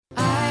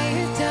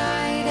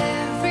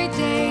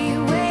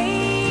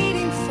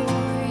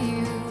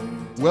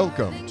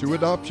Welcome to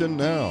Adoption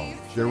Now,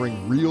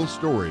 sharing real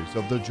stories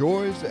of the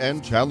joys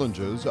and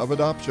challenges of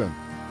adoption.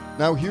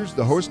 Now here's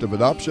the host of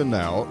Adoption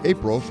Now,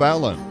 April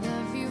Fallon.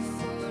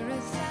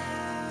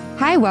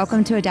 Hi,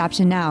 welcome to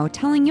Adoption Now,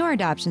 telling your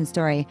adoption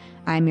story.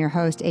 I'm your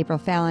host, April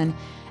Fallon.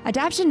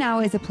 Adoption Now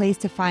is a place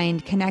to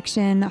find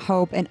connection,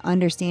 hope, and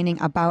understanding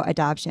about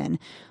adoption.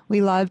 We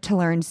love to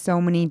learn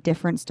so many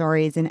different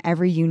stories and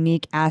every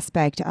unique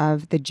aspect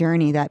of the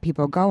journey that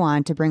people go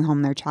on to bring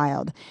home their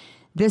child.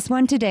 This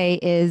one today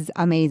is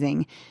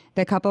amazing.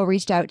 The couple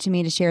reached out to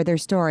me to share their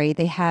story.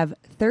 They have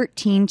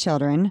 13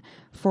 children,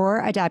 4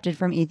 adopted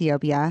from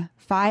Ethiopia,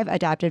 5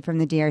 adopted from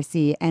the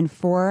DRC, and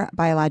 4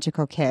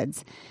 biological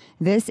kids.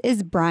 This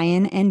is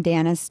Brian and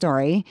Dana's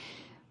story.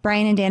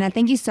 Brian and Dana,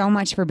 thank you so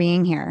much for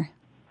being here.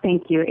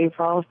 Thank you,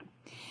 April.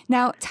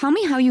 Now, tell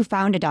me how you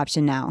found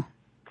Adoption Now.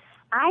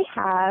 I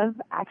have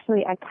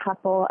actually a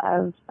couple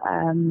of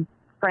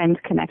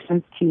friend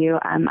connections to you.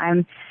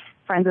 I'm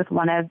friends with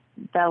one of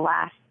the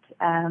last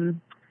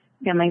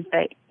families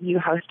that you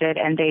hosted,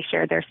 and they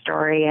shared their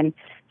story. And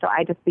so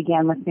I just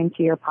began listening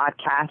to your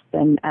podcast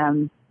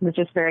and was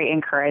just very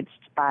encouraged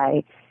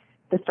by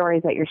the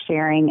stories that you're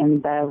sharing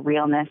and the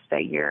realness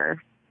that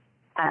you're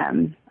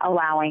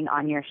allowing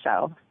on your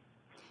show.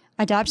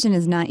 Adoption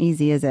is not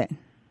easy, is it?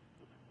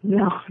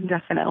 No,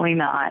 definitely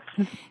not.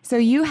 So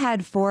you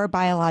had 4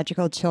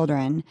 biological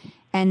children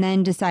and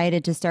then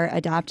decided to start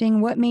adopting.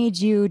 What made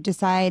you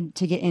decide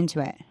to get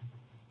into it?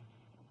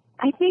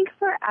 I think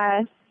for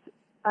us,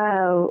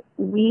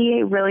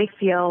 we really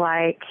feel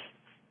like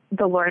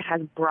the Lord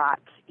has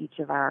brought each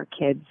of our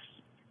kids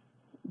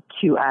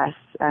to us,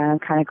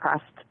 kind of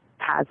crossed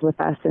paths with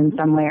us in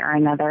some way or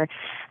another.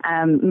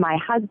 My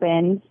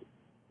husband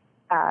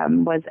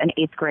was an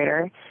 8th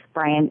grader,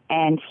 Brian,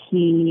 and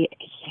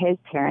his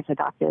parents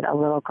adopted a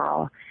little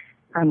girl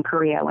from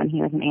Korea when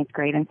he was in 8th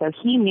grade, and so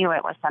he knew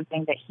it was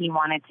something that he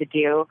wanted to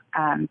do.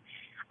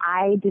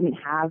 I didn't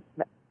have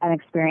an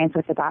experience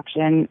with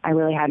adoption. I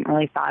really hadn't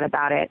thought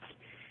about it,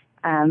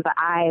 but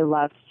I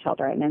loved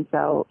children, and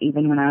so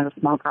even when I was a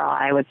small girl,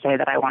 I would say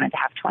that I wanted to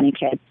have 20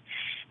 kids.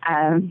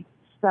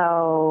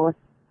 So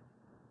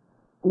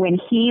when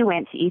he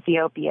went to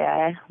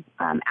Ethiopia,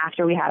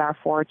 after we had our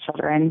 4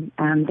 children,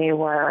 they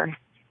were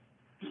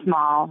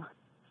small,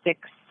 6,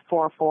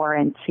 4, 4,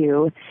 and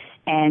 2,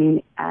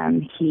 and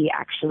he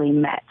actually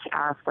met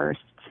our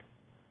first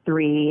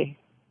 3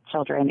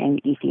 children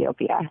in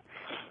Ethiopia.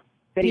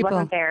 But he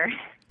wasn't there.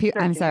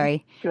 I'm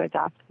sorry. To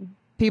adopt.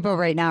 People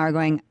right now are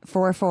going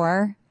 4,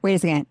 4. Wait a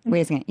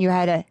second. You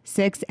had a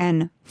 6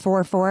 and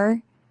 4,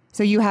 4?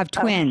 So you have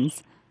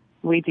twins.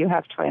 We do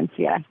have twins,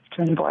 yes,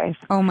 twin boys.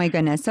 Oh, my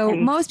goodness. So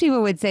most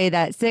people would say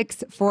that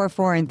 6, 4,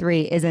 4, and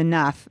 3 is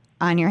enough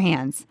on your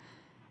hands.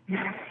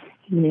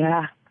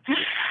 Yeah.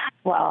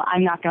 Well,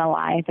 I'm not going to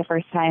lie. The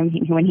first time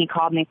when he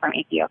called me from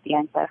Ethiopia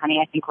and said, honey,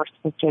 I think we're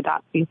supposed to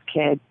adopt these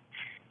kids,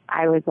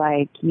 I was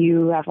like,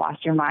 you have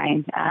lost your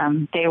mind.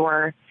 They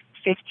were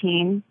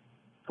 15,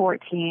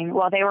 14.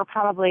 Well, they were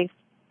probably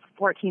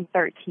 14,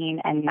 13,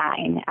 and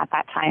 9 at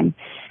that time.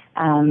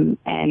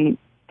 And,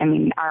 I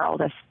mean, our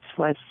oldest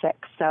was 6,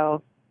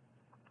 so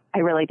I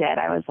really did.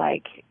 I was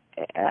like,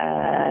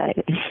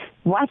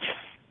 what?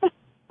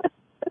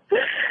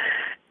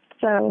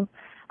 So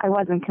I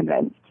wasn't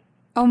convinced.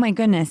 Oh, my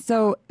goodness.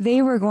 So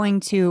they were going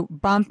to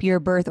bump your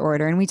birth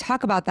order, and we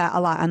talk about that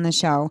a lot on the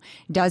show.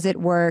 Does it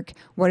work?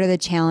 What are the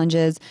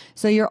challenges?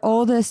 So your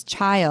oldest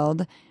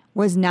child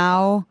was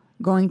now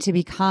going to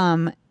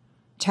become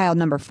child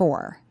number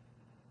 4.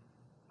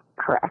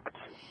 Correct.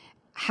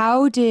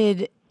 How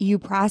did you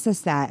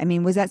process that? I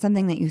mean, was that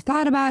something that you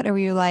thought about, or were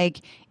you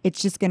like,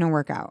 it's just going to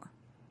work out?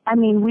 I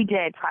mean, we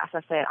did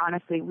process it.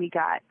 Honestly, we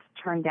got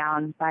turned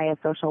down by a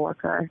social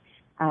worker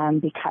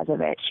because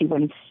of it. She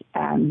wouldn't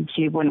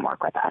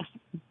work with us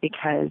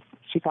because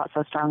she felt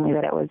so strongly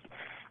that it was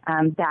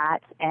that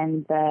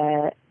and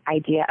the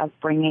idea of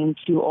bringing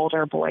 2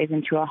 older boys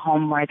into a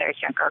home where there's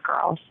younger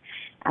girls.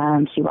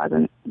 She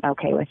wasn't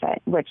okay with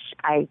it, which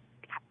I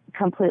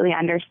completely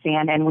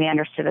understand, and we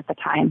understood at the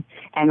time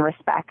and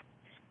respect.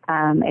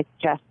 It's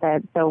just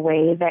that the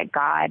way that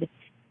God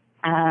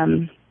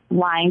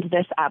lined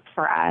this up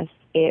for us,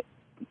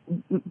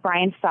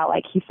 Brian felt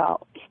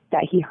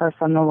that he heard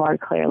from the Lord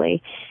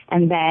clearly.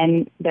 And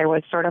then there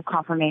was sort of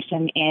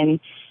confirmation in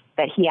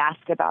that he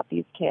asked about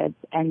these kids.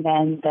 And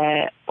then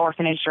the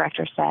orphanage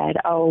director said,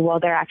 oh, well,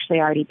 they're actually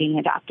already being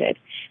adopted.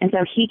 And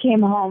so he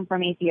came home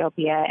from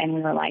Ethiopia, and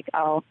we were like,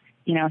 oh,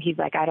 he's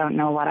like, I don't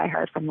know what I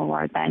heard from the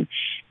Lord then.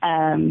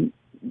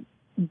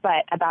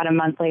 But about a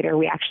month later,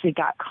 we actually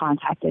got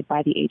contacted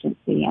by the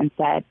agency and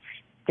said,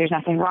 there's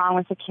nothing wrong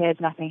with the kids.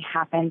 Nothing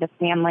happened. The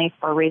family,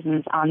 for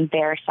reasons on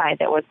their side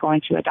that was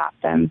going to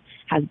adopt them,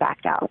 has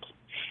backed out.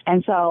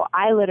 And so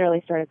I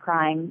literally started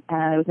crying.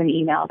 It was an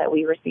email that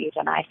we received,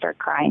 and I started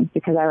crying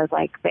because I was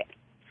like,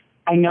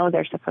 I know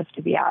they're supposed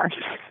to be ours.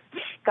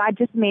 God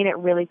just made it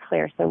really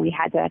clear, so we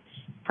had to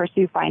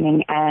pursue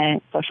finding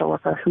a social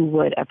worker who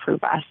would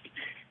approve us,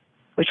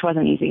 which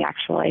wasn't easy,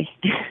 actually.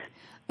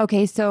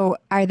 Okay, so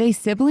are they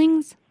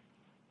siblings?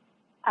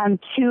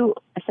 Two.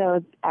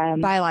 So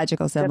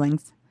Biological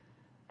siblings.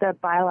 The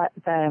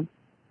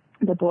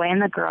boy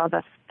and the girl,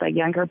 the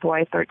younger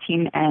boy,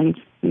 13 and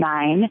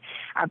 9,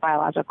 are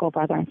biological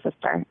brother and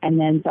sister, and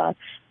then the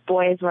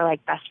boys were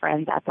like best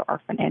friends at the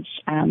orphanage.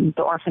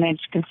 The orphanage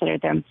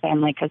considered them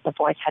family because the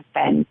boys had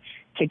been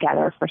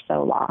together for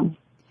so long.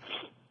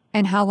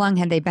 And how long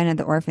had they been at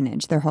the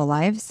orphanage? Their whole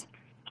lives?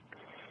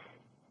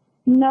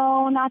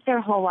 No, not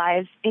their whole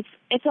lives.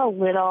 It's a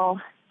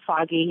little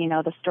foggy. You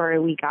know, the story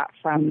we got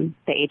from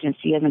the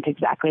agency isn't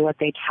exactly what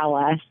they tell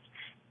us,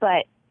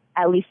 but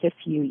at least a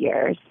few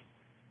years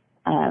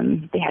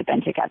they had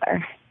been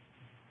together.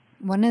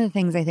 One of the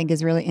things I think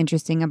is really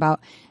interesting about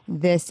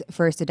this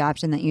first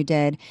adoption that you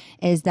did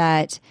is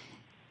that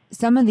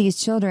some of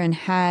these children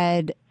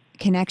had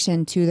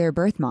connection to their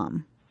birth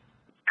mom.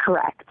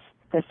 Correct.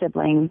 The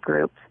sibling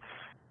group,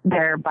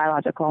 their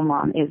biological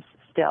mom is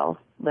still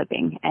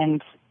living,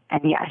 and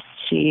yes,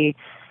 she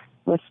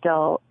was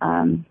still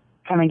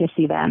coming to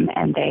see them,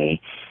 and they,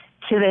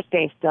 to this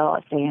day, still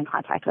stay in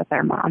contact with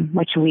their mom,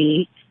 which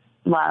we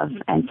love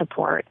and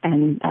support,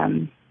 and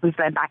we've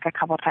been back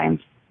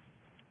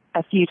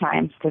a few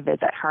times to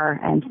visit her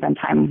and spend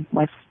time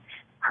with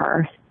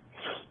her.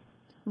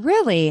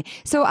 Really?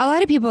 So a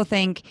lot of people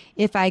think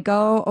if I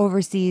go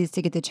overseas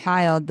to get the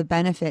child, the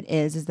benefit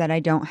is that I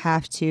don't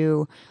have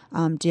to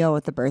deal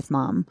with the birth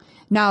mom.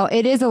 Now,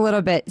 it is a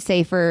little bit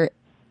safer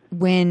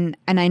and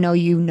I know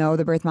you know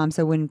the birth mom,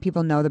 so when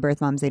people know the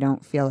birth moms, they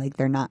don't feel like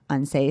they're not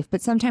unsafe.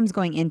 But sometimes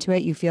going into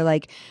it, you feel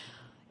like,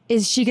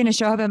 is she going to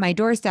show up at my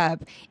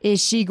doorstep?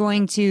 Is she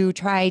going to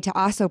try to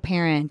also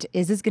parent?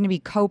 Is this going to be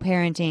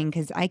co-parenting?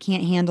 Because I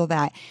can't handle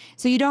that.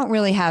 So you don't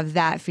really have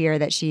that fear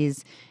that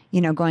she's,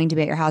 going to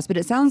be at your house. But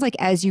it sounds like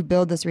as you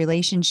build this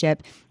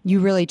relationship, you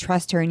really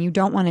trust her and you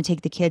don't want to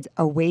take the kids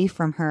away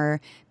from her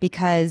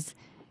because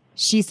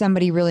she's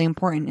somebody really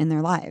important in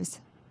their lives.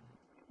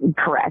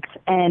 Correct.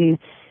 And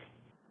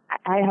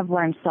I have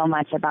learned so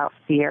much about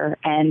fear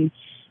and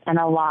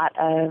a lot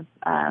of,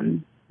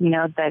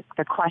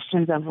 the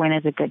questions of when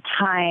is a good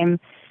time,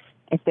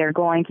 if they're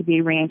going to be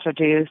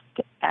reintroduced,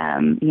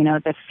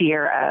 the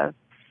fear of,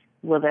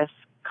 will this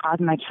cause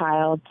my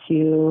child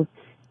to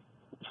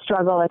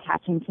struggle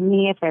attaching to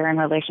me if they're in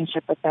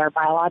relationship with their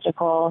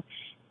biological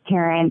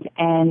parent.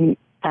 And,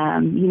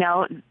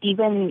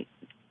 even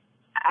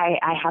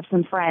I have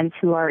some friends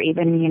who are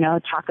even,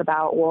 talk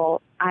about,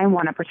 well, I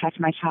want to protect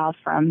my child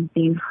from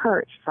being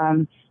hurt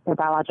from their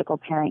biological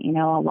parent.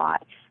 A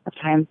lot of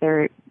times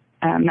they're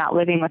not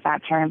living with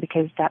that parent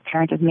because that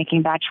parent is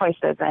making bad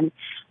choices, and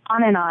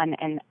on and on.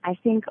 And I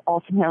think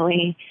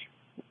ultimately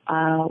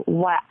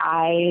what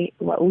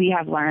we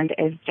have learned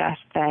is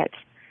just that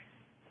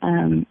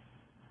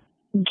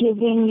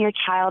giving your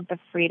child the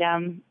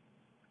freedom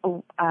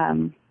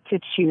to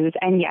choose.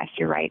 And yes,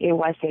 you're right, it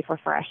was safer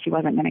for us. She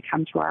wasn't going to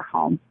come to our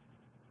home.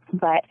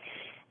 But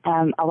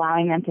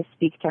allowing them to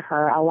speak to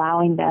her,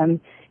 allowing them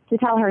to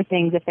tell her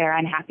things if they're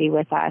unhappy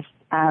with us,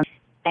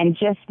 and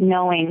just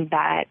knowing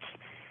that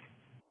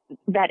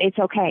it's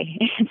okay.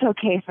 It's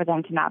okay for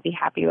them to not be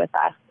happy with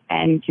us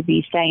and to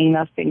be saying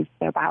those things to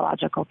their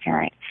biological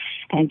parent,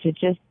 and to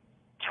just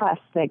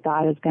trust that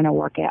God is going to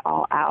work it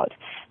all out.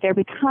 There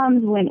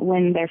becomes,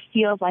 when there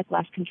feels like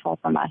less control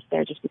from us,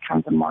 there just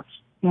becomes a more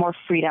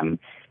freedom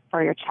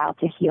for your child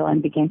to heal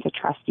and begin to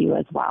trust you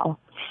as well.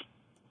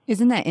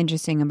 Isn't that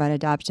interesting about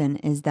adoption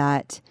is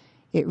that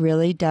it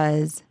really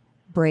does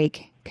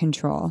break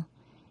control.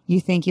 You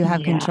think you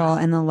have control,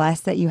 and the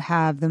less that you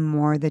have, the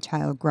more the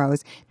child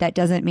grows. That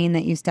doesn't mean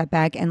that you step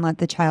back and let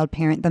the child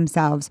parent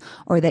themselves,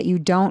 or that you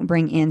don't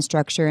bring in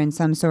structure and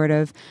some sort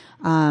of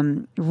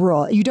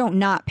rule. You don't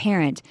not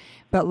parent,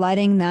 but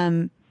letting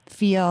them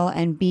feel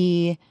and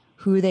be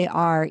who they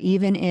are,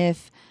 even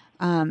if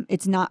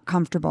it's not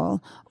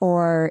comfortable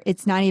or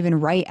it's not even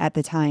right at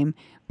the time,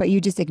 but you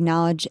just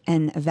acknowledge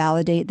and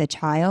validate the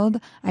child.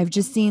 I've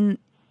just seen,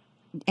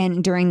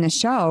 and during the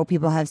show,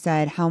 people have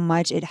said how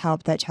much it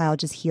helped that child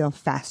just heal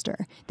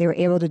faster. They were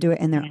able to do it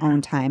in their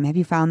own time. Have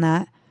you found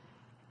that?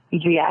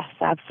 Yes,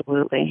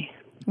 absolutely.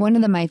 One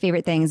of my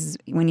favorite things is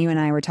when you and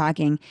I were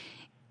talking,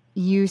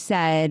 you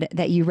said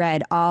that you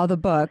read all the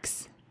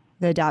books,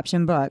 the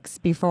adoption books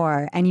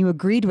before, and you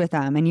agreed with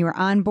them and you were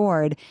on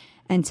board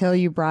until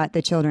you brought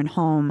the children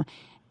home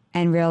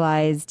and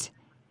realized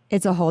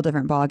it's a whole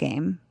different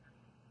ballgame.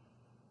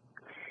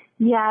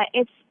 Yeah,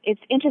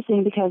 it's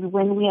interesting because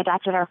when we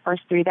adopted our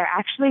first 3, there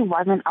actually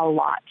wasn't a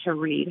lot to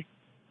read.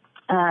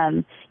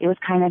 It was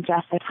kind of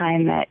just the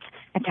time that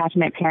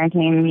attachment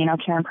parenting,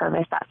 Karen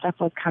Purvis, that stuff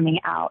was coming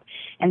out.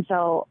 And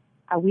so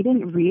we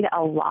didn't read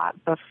a lot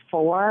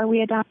before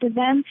we adopted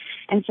them.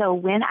 And so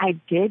when I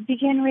did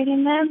begin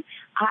reading them,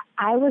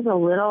 I was a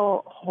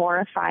little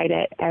horrified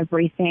at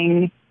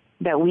everything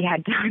that we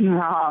had done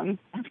wrong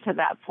up to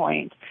that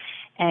point.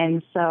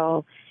 And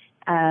so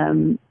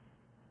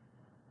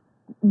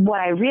what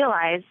I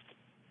realized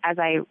as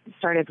I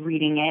started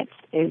reading it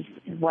is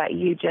what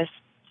you just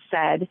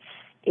said,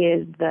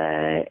 is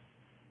the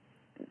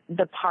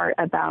part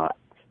about,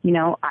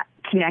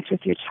 connect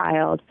with your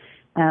child,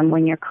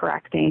 when you're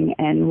correcting.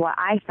 And what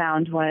I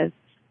found was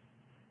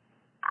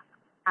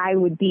I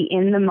would be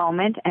in the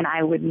moment and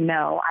I would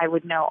know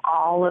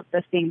all of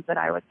the things that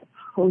I was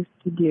supposed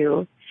to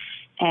do.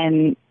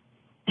 And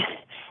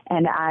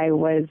I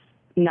was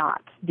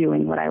not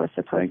doing what I was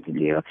supposed to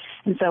do.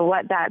 And so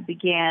what that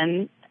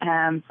began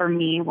for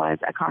me was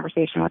a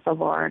conversation with the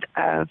Lord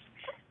of,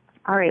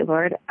 all right,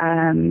 Lord,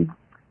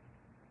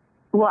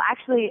 well,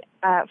 actually,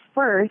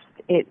 first,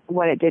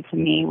 what it did to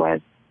me was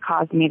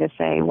caused me to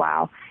say,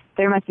 wow,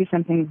 there must be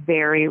something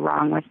very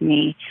wrong with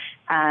me.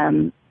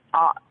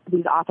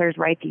 These authors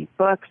write these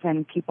books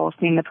and people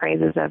sing the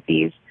praises of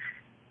these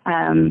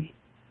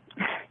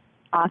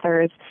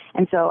authors.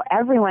 And so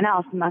everyone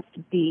else must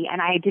be,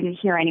 and I didn't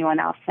hear anyone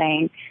else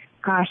saying,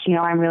 gosh,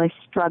 I'm really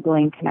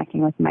struggling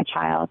connecting with my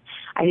child.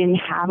 I didn't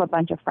have a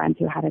bunch of friends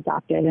who had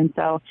adopted. And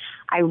so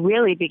I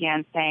really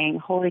began saying,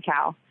 holy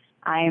cow,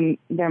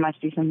 there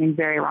must be something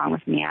very wrong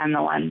with me. I'm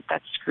the one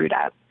that's screwed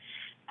up.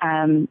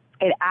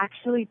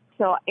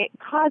 It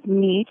caused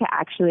me to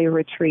actually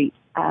retreat.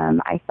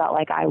 I felt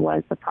like I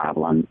was the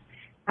problem.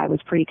 I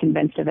was pretty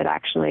convinced of it,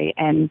 actually.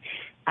 And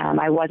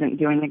I wasn't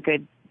doing a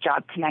good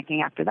job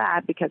connecting after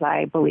that because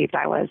I believed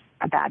I was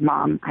a bad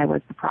mom. I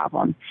was the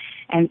problem.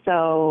 And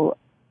so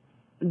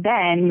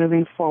then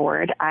moving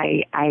forward,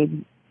 I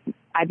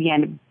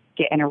began to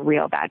get in a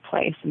real bad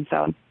place. And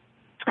so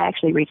I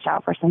actually reached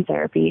out for some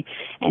therapy.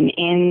 And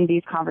in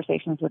these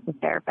conversations with the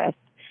therapist,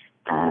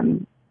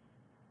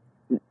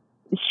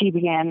 she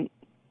began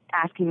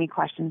asking me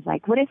questions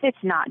like, what if it's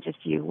not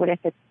just you? What if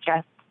it's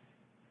just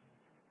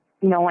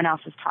no one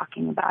else is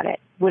talking about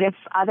it? What if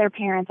other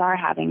parents are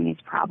having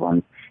these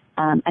problems?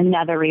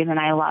 Another reason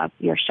I love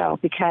your show,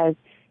 because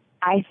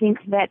I think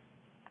that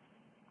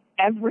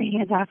every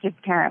adoptive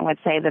parent would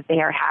say that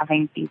they are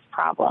having these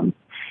problems.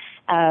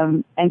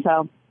 And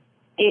so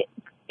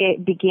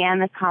it began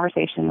this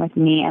conversation with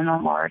me and the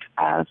Lord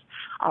of,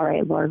 all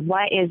right, Lord,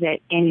 what is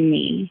it in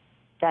me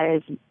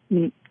that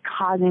is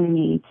causing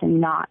me to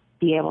not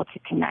be able to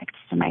connect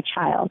to my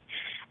child?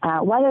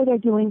 Whether they're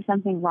doing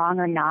something wrong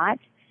or not,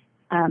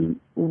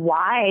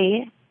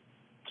 why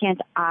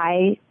can't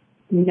I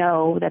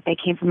know that they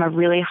came from a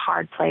really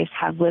hard place,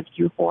 have lived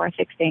through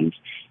horrific things,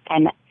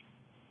 and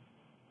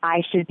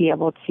I should be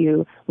able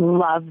to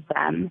love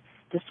them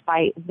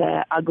despite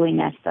the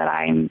ugliness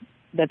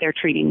that they're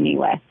treating me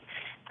with?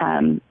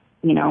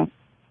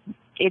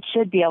 It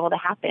should be able to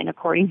happen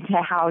according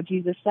to how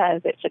Jesus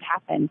says it should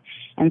happen.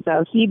 And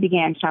so he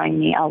began showing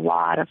me a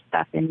lot of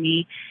stuff in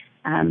me,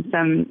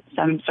 some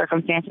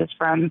circumstances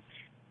from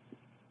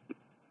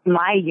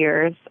my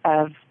years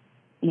of,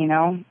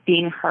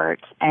 being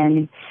hurt.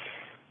 And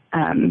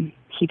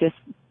he just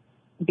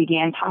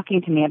began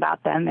talking to me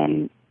about them,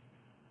 and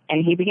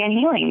he began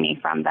healing me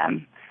from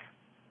them.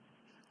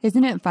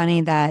 Isn't it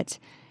funny that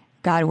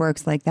God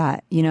works like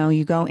that?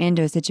 You go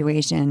into a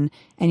situation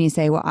and you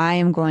say, well, I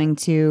am going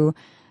to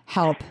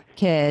help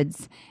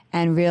kids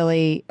and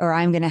really, or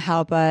I'm going to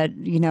help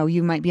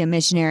you might be a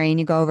missionary and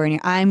you go over and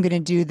I'm going to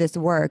do this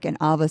work. And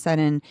all of a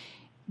sudden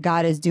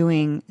God is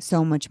doing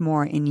so much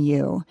more in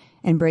you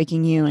and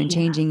breaking you and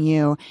changing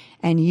you.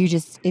 And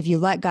if you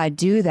let God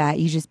do that,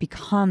 you just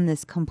become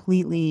this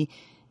completely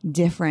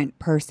different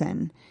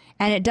person.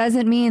 And it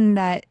doesn't mean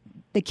that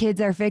the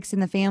kids are fixed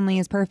and the family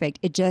is perfect.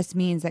 It just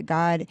means that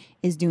God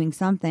is doing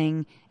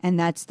something, and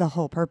that's the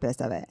whole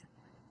purpose of it.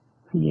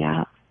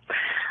 Yeah.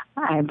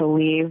 I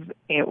believe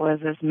it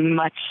was as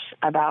much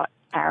about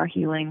our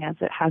healing as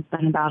it has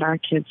been about our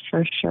kids,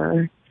 for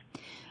sure.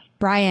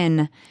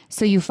 Brian,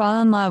 so you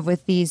fall in love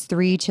with these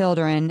 3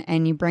 children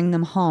and you bring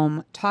them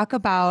home. Talk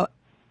about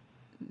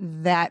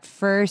that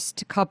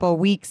first couple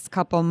weeks,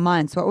 couple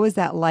months. What was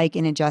that like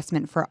in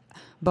adjustment for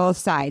both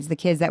sides, the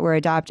kids that were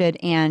adopted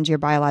and your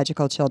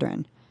biological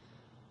children?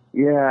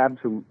 Yeah,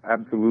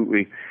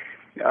 absolutely.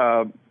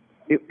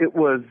 It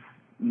was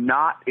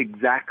not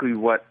exactly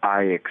what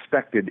I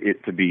expected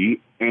it to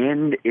be,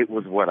 and it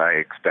was what I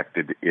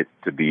expected it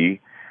to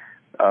be.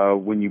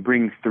 When you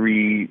bring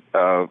 3,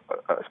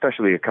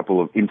 especially a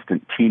couple of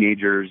instant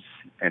teenagers,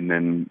 and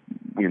then,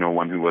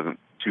 one who wasn't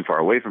too far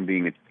away from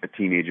being a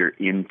teenager,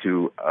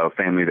 into a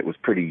family that was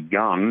pretty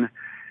young,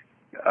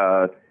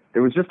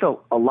 there was just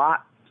a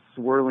lot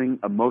swirling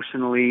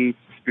emotionally,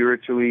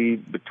 spiritually,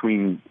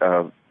 between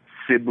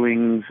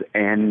siblings,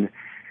 and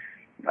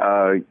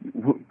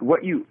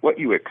what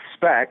you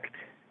expect,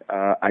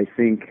 I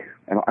think,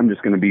 and I'm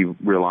just going to be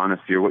real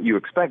honest here, what you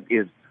expect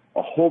is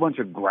a whole bunch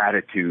of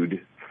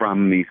gratitude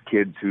from these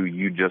kids who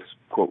you just,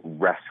 quote,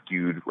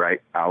 rescued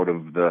right out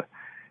of the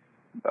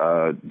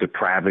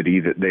depravity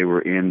that they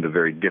were in, the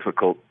very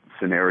difficult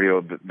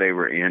scenario that they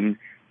were in.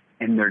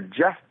 And there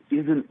just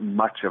isn't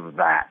much of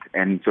that.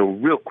 And so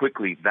real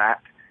quickly,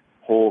 that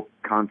whole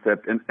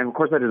concept, and of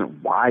course that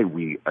isn't why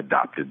we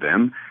adopted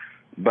them,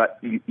 but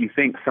you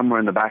think somewhere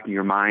in the back of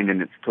your mind,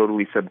 and it's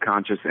totally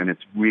subconscious, and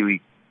it's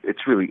really,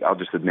 I'll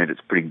just admit,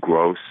 it's pretty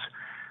gross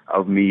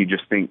of me. You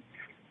just think,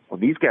 well,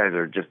 these guys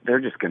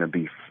they're just going to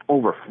be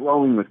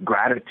overflowing with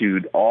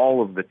gratitude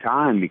all of the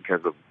time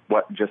because of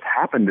what just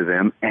happened to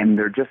them, and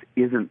there just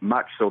isn't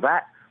much. So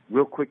that,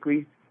 real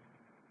quickly,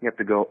 you have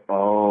to go,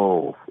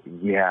 oh,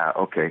 yeah,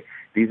 okay.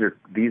 These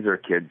are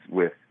kids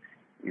with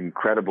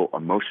incredible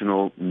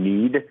emotional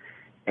need,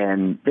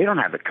 and they don't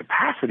have the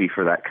capacity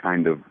for that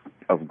kind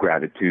of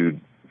gratitude,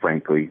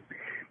 frankly.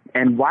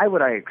 And why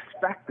would I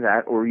expect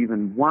that or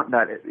even want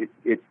that?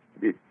 It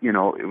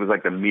was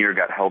like the mirror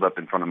got held up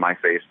in front of my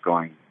face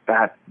going,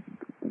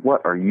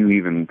 what are you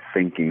even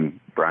thinking,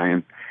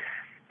 Brian?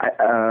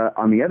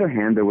 On the other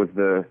hand, there was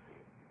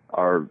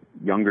our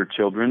younger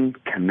children.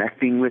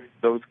 Connecting with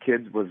those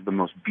kids was the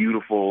most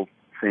beautiful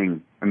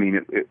thing. I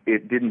mean,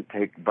 it didn't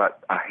take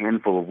but a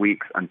handful of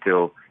weeks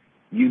until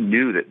you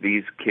knew that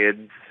these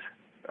kids,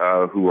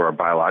 who are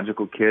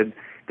biological kids,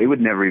 they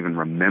would never even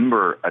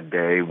remember a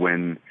day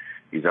when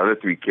these other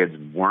three kids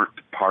weren't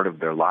part of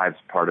their lives,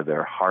 part of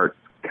their heart,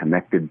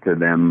 connected to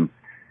them.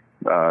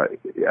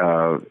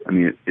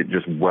 It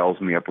just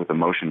wells me up with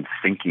emotion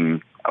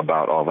thinking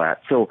about all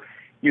that. So,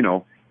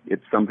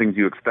 it's some things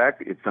you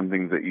expect, it's some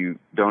things that you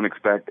don't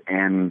expect,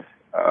 and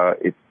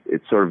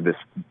it's sort of this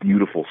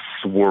beautiful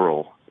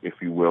swirl, if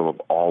you will, of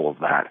all of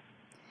that.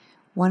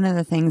 One of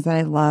the things that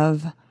I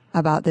love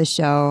about this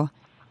show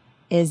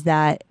is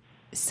that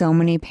so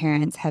many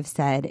parents have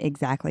said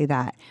exactly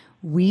that.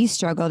 We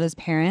struggled as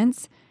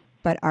parents,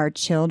 but our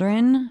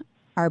children,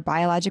 our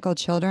biological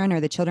children, or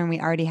the children we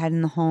already had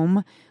in the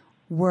home,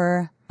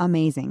 were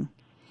amazing.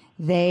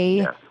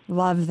 They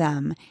love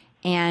them.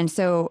 And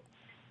so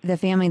the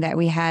family that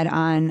we had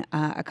on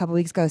a couple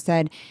weeks ago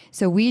said,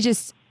 so we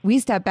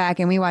stepped back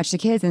and we watched the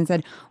kids and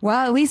said,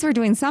 well, at least we're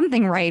doing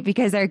something right,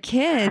 because our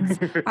kids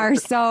are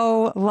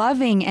so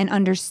loving and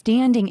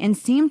understanding and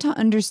seem to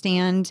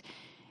understand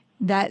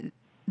that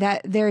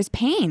there's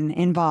pain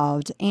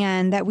involved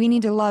and that we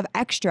need to love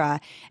extra.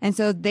 And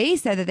so they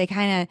said that they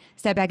kind of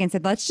stepped back and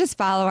said, let's just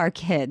follow our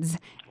kids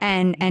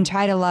and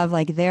try to love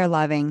like they're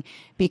loving,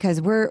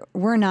 because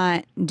we're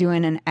not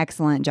doing an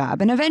excellent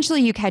job. And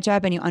eventually you catch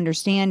up and you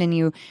understand, and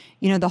you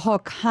know, the whole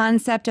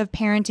concept of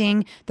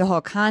parenting, the whole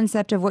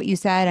concept of what you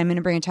said, I'm going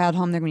to bring a child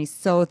home, they're going to be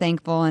so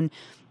thankful and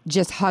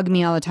just hug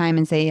me all the time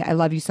and say, I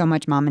love you so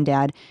much, Mom and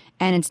Dad.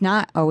 And it's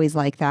not always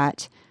like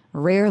that.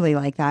 Rarely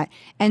like that.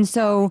 And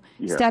so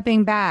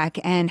stepping back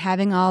and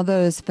having all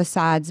those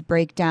facades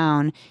break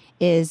down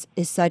is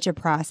such a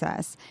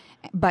process.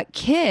 But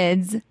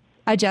kids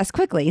adjust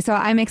quickly. So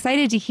I'm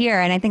excited to hear,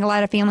 and I think a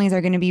lot of families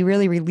are going to be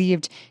really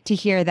relieved to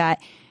hear that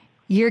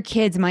your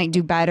kids might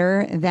do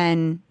better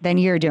than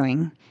you're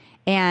doing.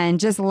 And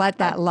just let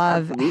that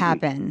love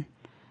happen.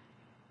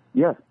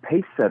 Yes,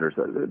 pace setters.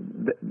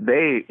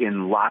 They,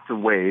 in lots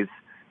of ways,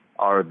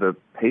 are the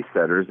pace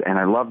setters, and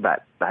I love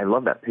that. I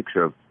love that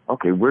picture of,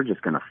 okay, we're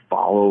just going to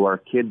follow our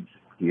kids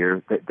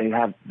here. They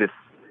have this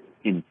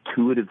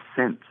intuitive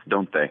sense,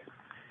 don't they?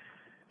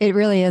 It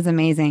really is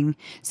amazing.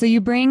 So you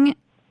bring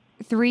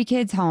 3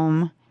 kids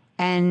home,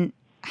 and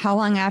how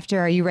long after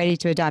are you ready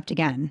to adopt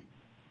again?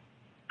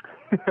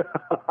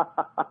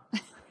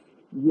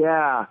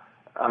 Yeah,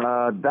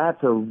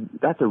 that's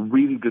a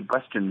really good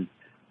question.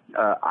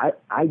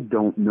 I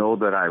don't know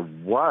that I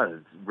was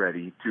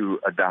ready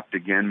to adopt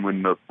again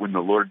when the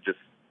Lord just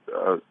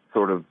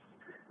sort of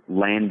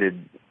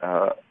landed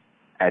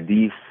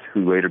Adis,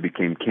 who later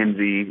became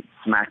Kenzie,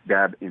 smack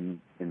dab in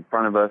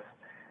front of us,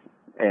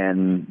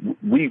 and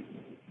we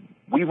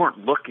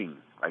weren't looking.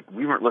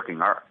 We weren't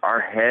looking. Our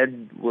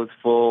head was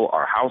full,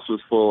 our house was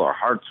full, our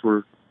hearts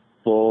were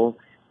full,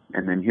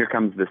 and then here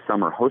comes this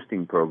summer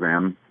hosting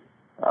program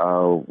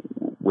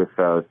with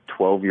a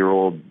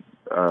 12-year-old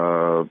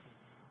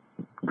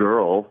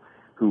girl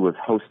who was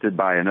hosted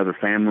by another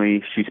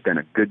family. She spent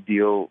a good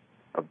deal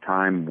of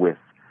time with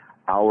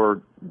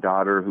our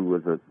daughter, who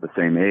was the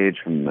same age,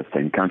 from the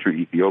same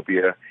country,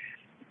 Ethiopia.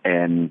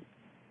 And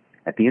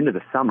at the end of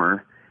the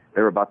summer,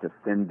 they were about to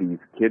send these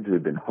kids who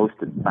had been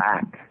hosted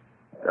back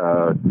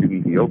to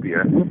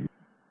Ethiopia.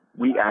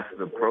 We asked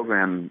the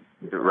program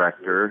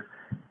director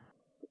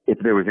if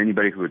there was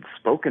anybody who had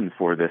spoken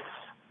for this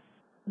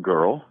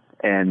girl,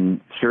 and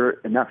sure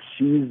enough,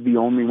 she's the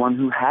only one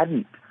who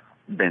hadn't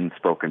been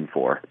spoken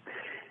for.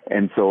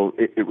 And so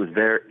it was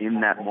there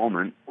in that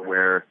moment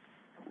where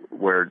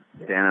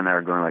Dan and I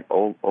are going like,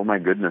 oh my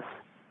goodness,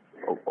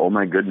 oh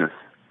my goodness,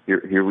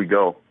 here we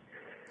go.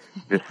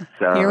 This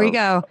here we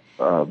go.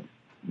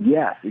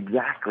 Yes,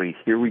 exactly.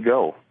 Here we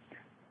go.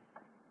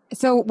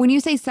 So when you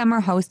say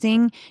summer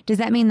hosting, does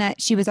that mean that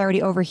she was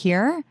already over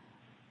here,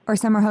 or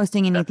summer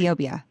hosting in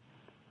Ethiopia?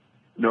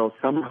 No,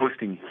 summer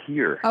hosting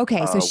here.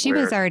 Okay, so she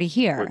was already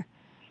here.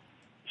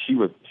 She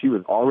was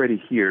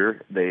already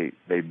here.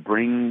 They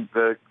bring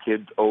the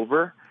kids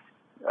over,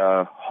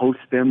 host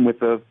them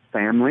with a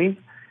family.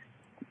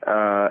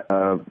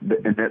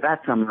 And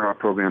that summer, our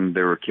program,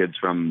 there were kids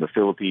from the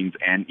Philippines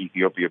and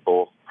Ethiopia,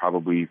 both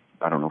probably,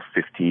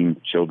 15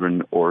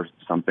 children or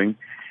something,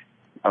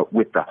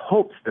 with the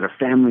hopes that a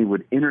family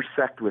would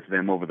intersect with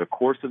them over the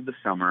course of the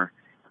summer,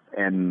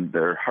 and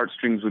their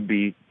heartstrings would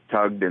be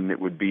tugged, and it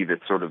would be this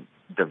sort of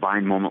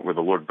divine moment where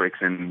the Lord breaks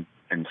in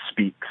and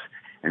speaks,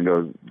 and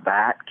goes,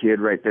 that kid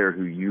right there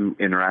who you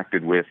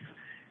interacted with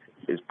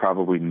is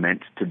probably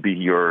meant to be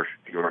your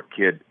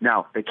kid.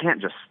 Now, they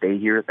can't just stay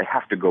here. They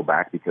have to go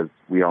back because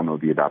we all know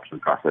the adoption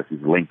process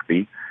is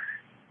lengthy.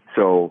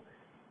 So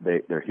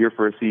they're here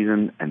for a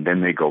season, and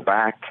then they go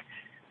back,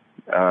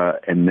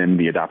 and then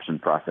the adoption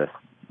process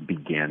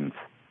begins.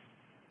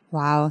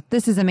 Wow,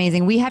 this is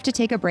amazing. We have to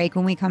take a break.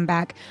 When we come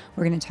back,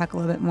 we're going to talk a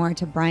little bit more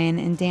to Brian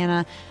and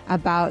Dana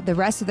about the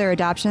rest of their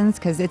adoptions,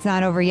 because it's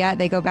not over yet.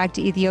 They go back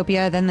to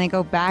Ethiopia, then they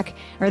go back,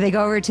 or they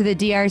go over to the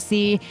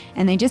DRC,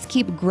 and they just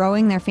keep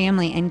growing their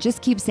family and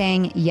just keep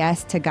saying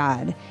yes to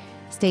God.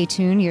 Stay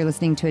tuned. You're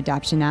listening to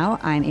Adoption Now.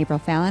 I'm April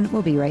Fallon.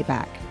 We'll be right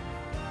back.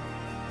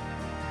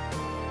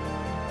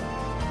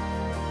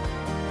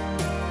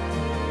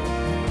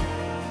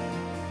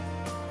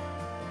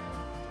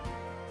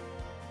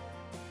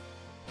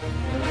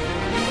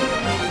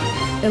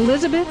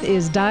 Elizabeth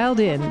is dialed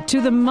in to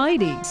the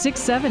mighty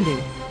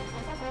 670.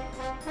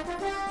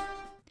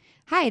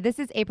 Hi, this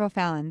is April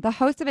Fallon, the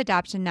host of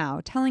Adoption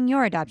Now, telling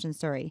your adoption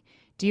story.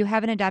 Do you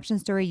have an adoption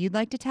story you'd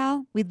like to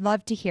tell? We'd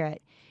love to hear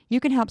it. You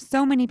can help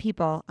so many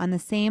people on the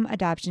same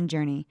adoption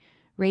journey.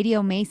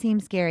 Radio may seem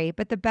scary,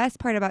 but the best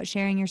part about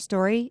sharing your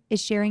story is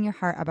sharing your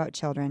heart about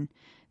children.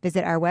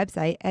 Visit our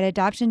website at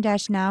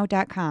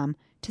adoption-now.com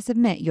to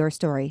submit your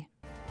story.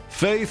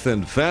 Faith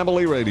and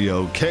Family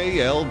Radio,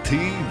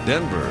 KLT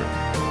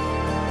Denver.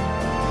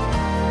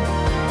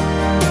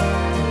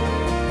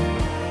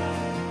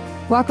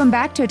 Welcome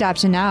back to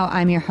Adoption Now.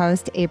 I'm your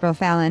host, April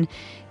Fallon.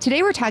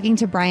 Today we're talking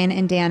to Brian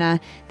and Dana.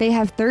 They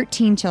have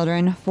 13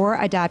 children,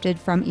 4 adopted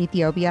from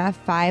Ethiopia,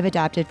 5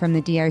 adopted from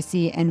the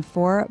DRC, and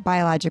 4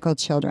 biological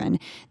children.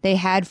 They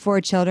had 4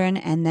 children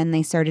and then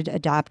they started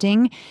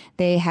adopting.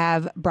 They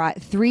have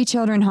brought 3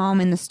 children home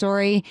in the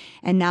story,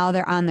 and now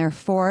they're on their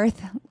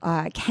 4th.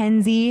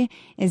 Kenzie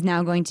is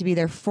now going to be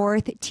their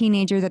 4th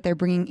teenager that they're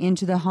bringing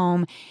into the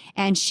home.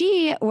 And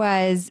she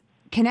was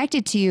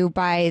connected to you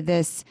by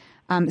this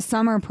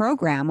summer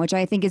program, which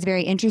I think is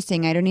very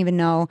interesting. I don't even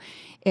know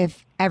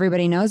if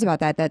everybody knows about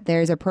that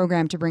there's a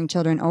program to bring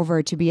children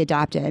over to be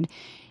adopted.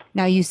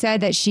 Now, you said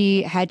that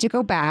she had to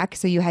go back,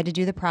 so you had to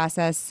do the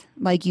process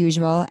like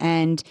usual.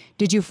 And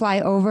did you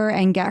fly over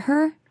and get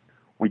her?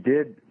 We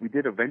did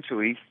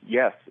eventually,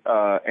 yes.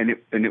 And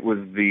it was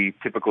the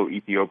typical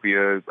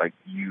Ethiopia, like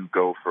you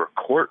go for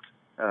court,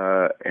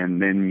 and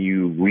then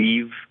you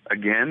leave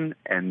again,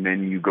 and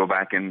then you go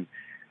back and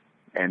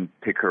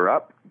pick her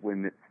up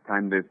when it's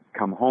time to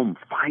come home.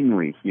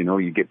 Finally,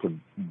 you get to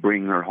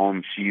bring her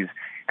home.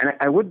 And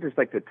I would just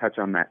like to touch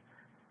on that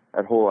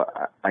whole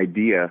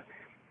idea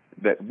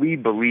that we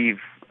believe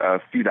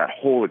through that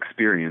whole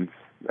experience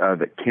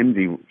that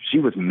Kenzie, she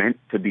was meant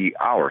to be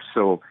ours.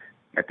 So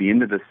at the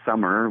end of the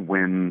summer,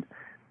 when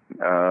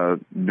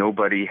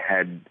nobody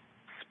had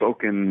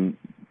spoken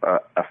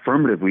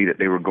affirmatively that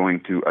they were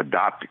going to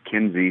adopt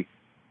Kenzie,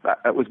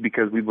 that was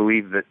because we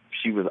believed that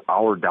she was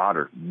our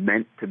daughter,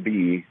 meant to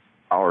be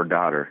our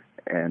daughter.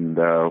 And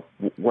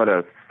what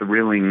a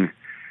thrilling,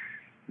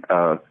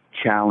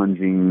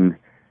 challenging,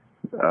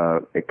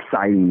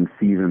 exciting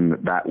season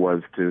that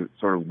was, to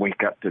sort of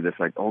wake up to this,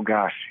 like, oh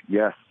gosh,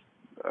 yes,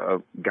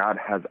 God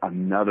has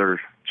another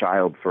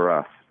child for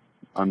us.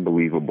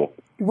 Unbelievable.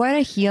 What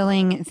a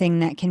healing thing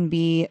that can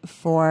be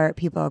for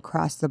people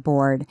across the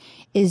board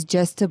is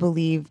just to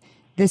believe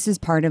this is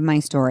part of my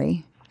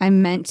story.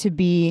 I'm meant to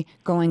be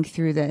going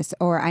through this,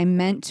 or I'm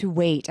meant to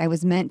wait. I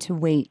was meant to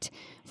wait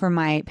for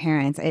my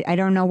parents. I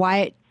don't know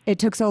why it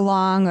took so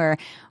long or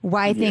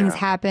why things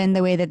happened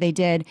the way that they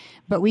did,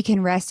 but we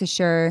can rest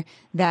assured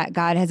that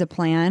God has a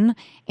plan.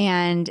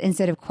 And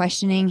instead of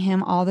questioning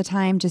him all the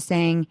time, just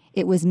saying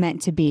it was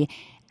meant to be.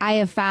 I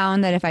have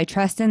found that if I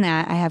trust in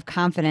that, I have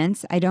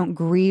confidence. I don't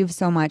grieve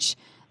so much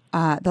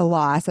the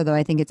loss, although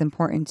I think it's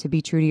important to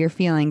be true to your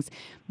feelings.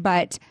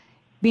 But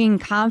being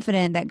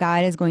confident that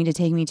God is going to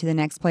take me to the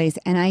next place.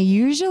 And I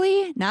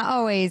usually, not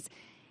always,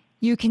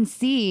 you can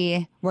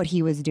see what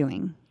he was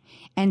doing.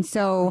 And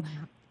so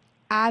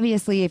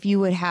obviously, if you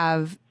would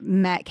have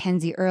met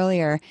Kenzie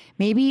earlier,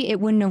 maybe it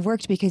wouldn't have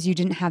worked because you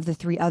didn't have the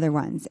 3 other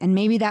ones. And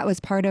maybe that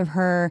was part of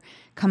her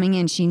coming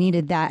in. She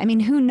needed that. I mean,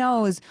 who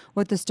knows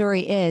what the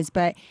story is,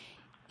 but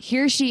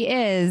here she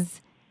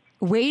is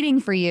waiting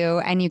for you,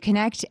 and you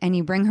connect and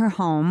you bring her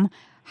home.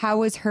 How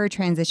was her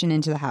transition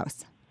into the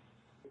house?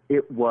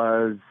 It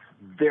was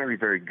very,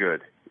 very good.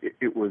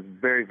 It was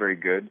very, very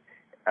good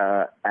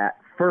at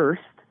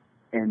first,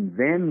 and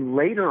then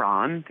later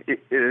on,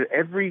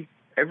 every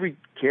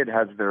kid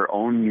has their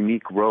own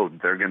unique road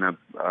they're going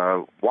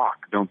to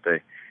walk, don't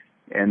they?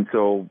 And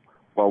so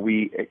while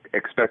we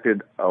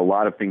expected a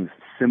lot of things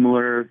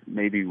similar,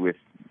 maybe with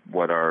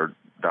what our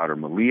daughter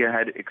Malia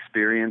had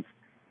experienced,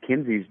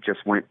 Kenzie's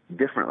just went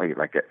differently.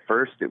 Like at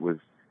first, it was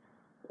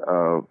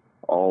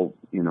all,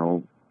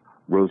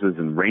 roses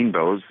and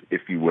rainbows,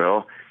 if you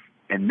will.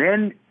 And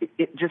then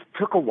it just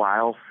took a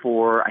while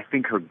for, I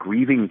think, her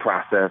grieving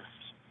process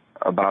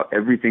about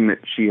everything that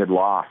she had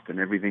lost and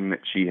everything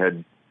that she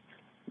had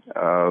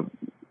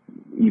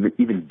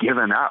even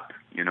given up,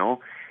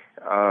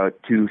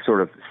 to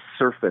sort of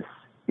surface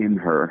in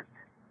her,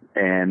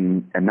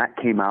 and that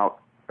came out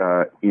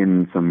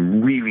in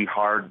some really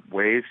hard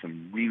ways,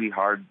 some really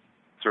hard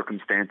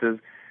circumstances.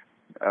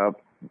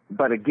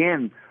 But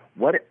again,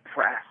 what it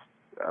pressed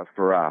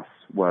for us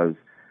was,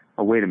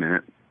 oh, wait a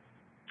minute,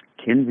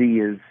 Kinsey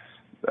is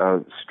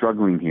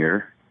struggling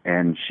here,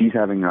 and she's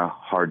having a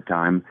hard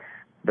time,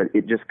 but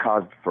it just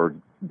caused for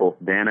both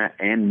Dana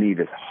and me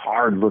this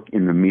hard look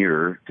in the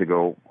mirror to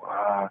go,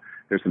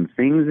 there's some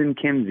things in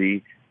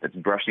Kinsey that's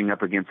brushing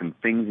up against some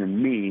things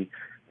in me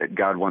that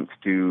God wants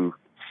to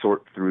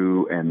sort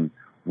through and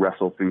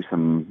wrestle through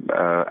some,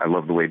 I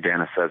love the way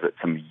Dana says it,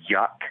 some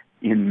yuck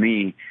in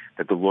me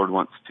that the Lord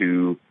wants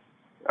to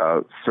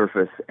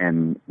surface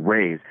and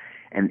raise.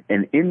 And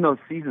in those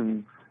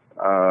seasons,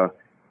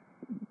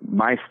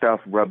 my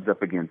stuff rubs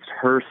up against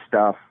her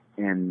stuff,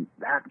 and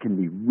that can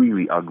be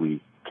really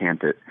ugly,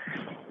 can't it?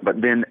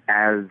 But then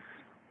as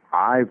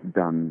I've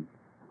done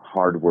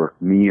hard work,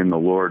 me and the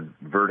Lord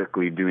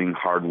vertically doing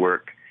hard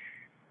work,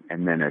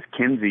 and then as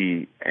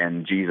Kinsey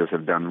and Jesus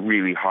have done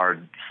really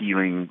hard,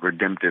 healing,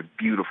 redemptive,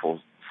 beautiful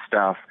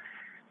stuff,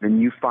 then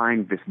you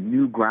find this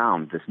new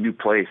ground, this new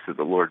place that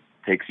the Lord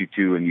takes you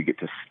to, and you get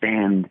to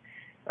stand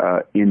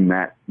in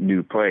that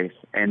new place.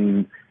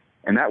 And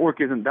that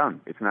work isn't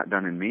done. It's not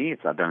done in me.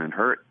 It's not done in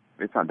her.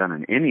 It's not done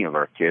in any of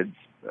our kids.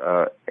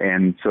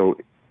 And so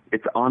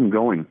it's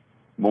ongoing,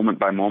 moment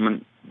by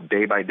moment,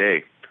 day by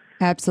day.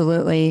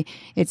 Absolutely.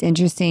 It's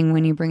interesting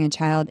when you bring a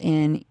child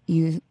in,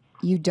 you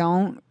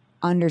don't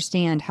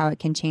understand how it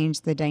can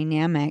change the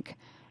dynamic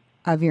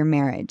of your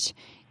marriage.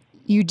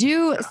 You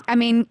do. I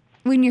mean,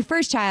 when your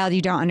first child,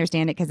 you don't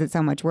understand it because it's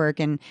so much work.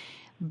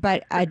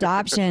 But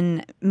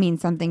adoption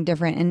means something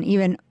different. And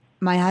even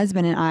my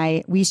husband and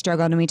I, we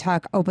struggled, and we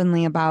talk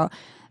openly about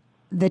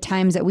the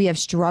times that we have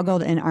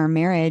struggled in our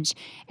marriage.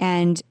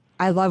 And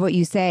I love what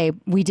you say.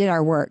 We did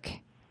our work.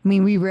 I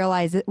mean, we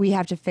realize that we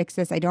have to fix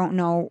this. I don't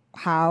know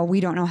how. We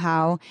don't know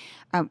how.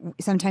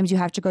 Sometimes you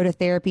have to go to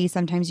therapy.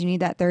 Sometimes you need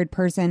that third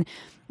person.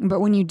 But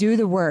when you do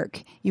the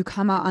work, you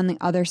come out on the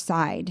other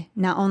side,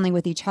 not only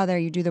with each other,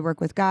 you do the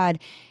work with God.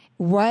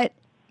 What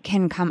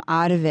can come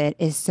out of it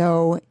is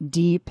so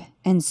deep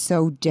and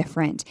so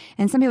different.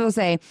 And some people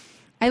say,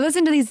 I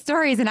listen to these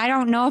stories and I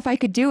don't know if I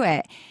could do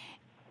it.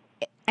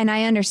 And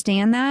I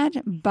understand that,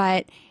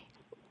 but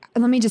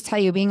let me just tell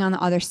you, being on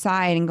the other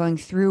side and going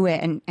through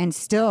it and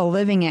still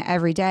living it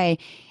every day,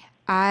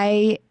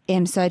 I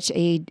am such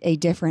a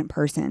different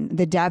person.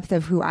 The depth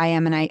of who I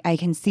am, and I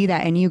can see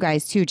that in you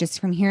guys too,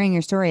 just from hearing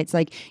your story. It's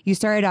like you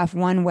started off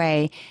one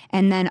way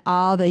and then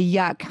all the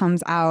yuck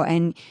comes out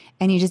and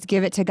you just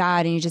give it to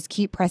God and you just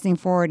keep pressing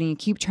forward and you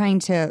keep trying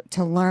to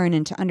learn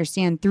and to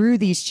understand through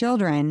these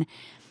children.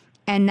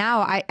 And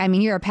now, I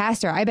mean, you're a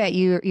pastor. I bet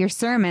your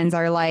sermons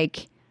are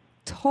like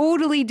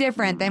totally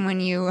different than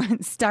when you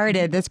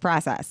started this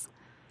process.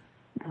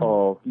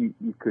 Oh, you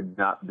could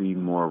not be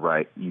more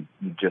right. You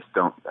just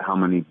don't, how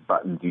many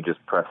buttons you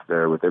just pressed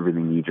there with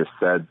everything you just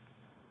said.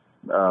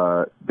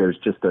 There's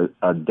just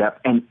a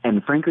depth.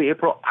 And frankly,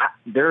 April,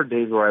 there are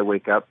days where I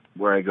wake up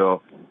where I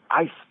go,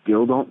 I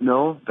still don't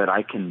know that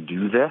I can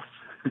do this.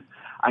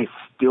 I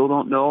still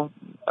don't know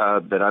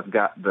that I've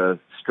got the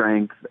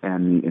strength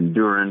and the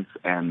endurance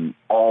and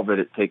all that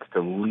it takes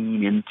to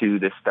lean into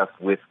this stuff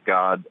with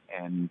God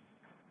and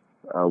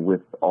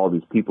with all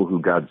these people who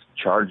God's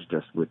charged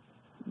us with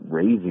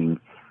raising.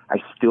 I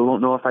still don't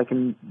know if I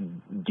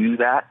can do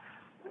that,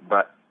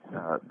 but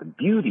the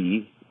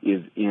beauty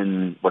is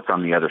in what's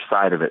on the other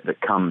side of it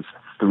that comes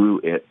through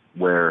it,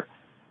 where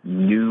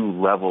new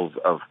levels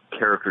of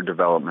character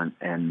development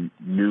and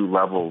new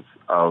levels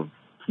of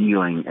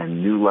healing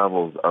and new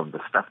levels of the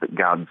stuff that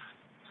God's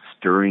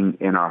stirring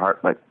in our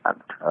heart. Like,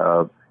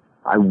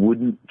 I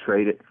wouldn't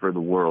trade it for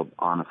the world,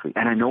 honestly.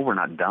 And I know we're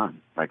not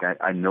done. Like,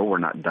 I know we're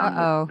not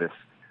done with this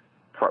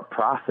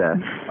process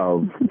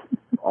of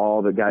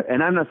all the guys.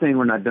 And I'm not saying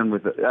we're not done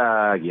with it.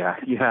 Yeah,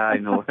 I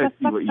know. I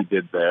see what you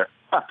did there.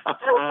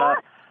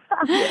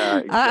 Yeah,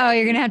 exactly. Uh-oh,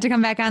 you're going to have to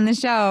come back on the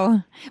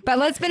show. But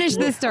let's finish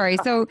this story.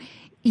 So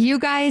you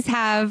guys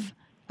have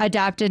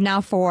adopted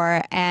now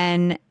 4,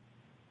 and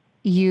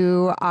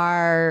you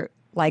are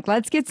like,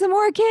 let's get some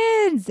more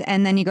kids.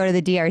 And then you go to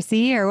the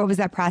DRC, or what was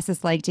that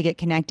process like to get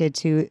connected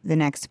to the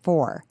next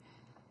 4?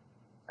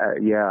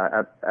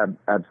 Yeah,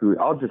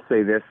 absolutely. I'll just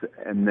say this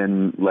and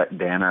then let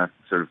Dana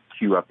sort of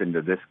cue up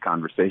into this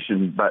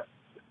conversation. But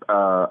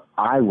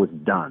I was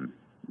done.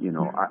 You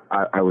know,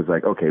 I was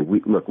like, okay,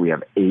 we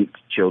have 8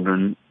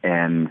 children,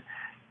 and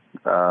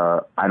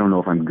I don't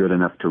know if I'm good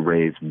enough to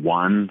raise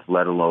 1,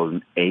 let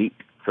alone 8.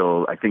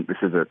 So I think this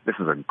is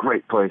a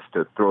great place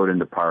to throw it in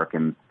the park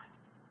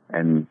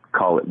and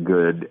call it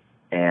good.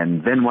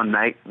 And then one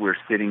night we're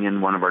sitting in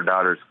one of our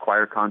daughter's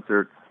choir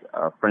concerts.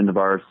 A friend of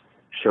ours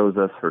shows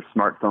us her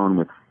smartphone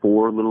with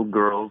 4 little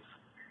girls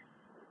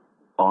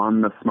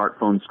on the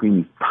smartphone screen,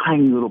 these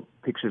tiny little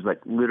pictures, like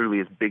literally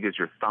as big as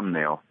your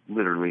thumbnail,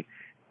 literally.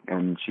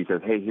 And she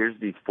says, hey, here's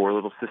these 4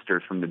 little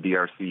sisters from the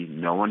DRC.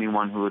 Know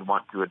anyone who would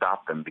want to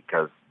adopt them,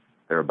 because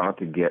they're about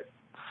to get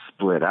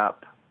split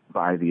up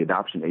by the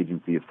adoption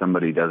agency if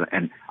somebody doesn't.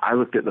 And I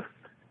looked at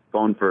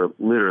phone for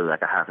literally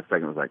like a half a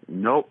second. I was like,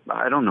 nope,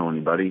 I don't know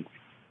anybody.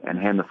 And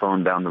hand the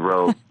phone down the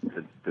road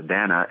to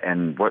Dana.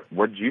 And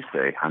what'd you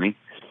say, honey?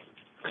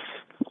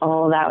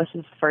 Oh, that was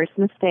his first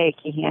mistake.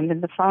 He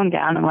handed the phone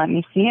down and let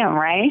me see him,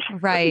 right?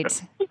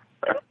 Right.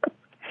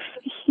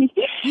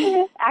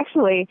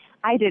 Actually,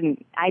 I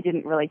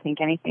didn't really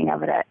think anything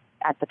of it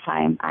at the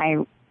time.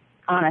 I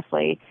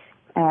honestly,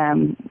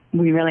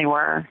 we really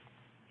were.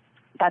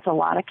 That's a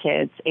lot of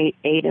kids. Eight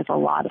is a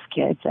lot of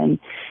kids. And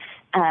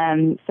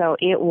so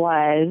it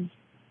was,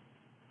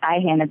 I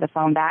handed the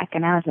phone back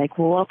and I was like,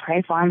 well, we'll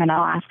pray for him and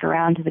I'll ask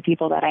around to the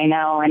people that I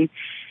know. And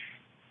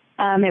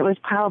it was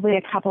probably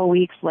a couple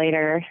weeks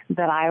later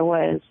that I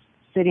was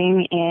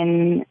sitting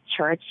in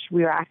church.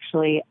 We were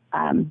actually,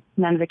 none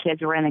of the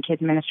kids were in the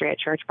kids ministry at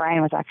church.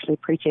 Brian was actually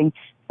preaching.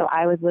 So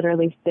I was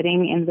literally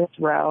sitting in this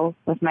row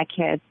with my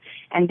kids.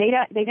 And they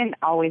didn't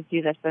always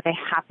do this, but they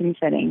happened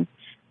sitting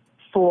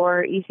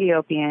 4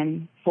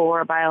 Ethiopian,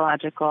 4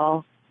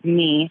 biological,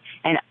 me.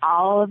 And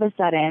all of a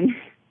sudden,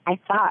 I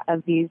thought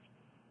of these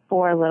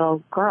 4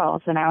 little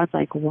girls. And I was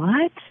like,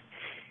 what?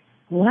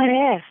 What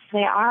if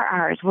they are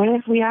ours? What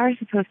if we are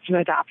supposed to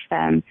adopt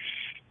them?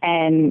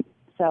 And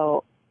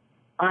so,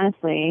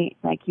 honestly,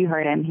 like you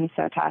heard him, he's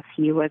so tough.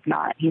 He was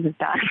not. He was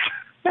done.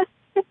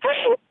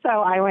 So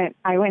I went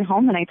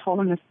home and I told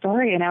him the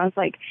story, and I was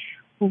like,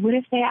 well, what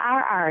if they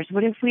are ours?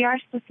 What if we are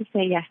supposed to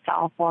say yes to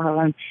all 4 of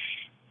them?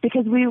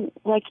 Because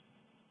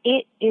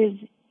it is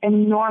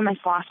enormous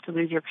loss to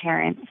lose your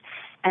parents,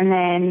 and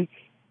then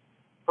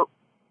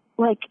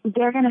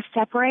they're going to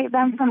separate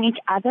them from each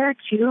other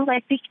too.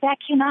 That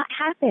cannot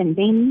happen.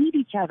 They need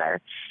each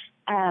other.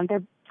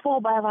 They're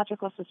full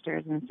biological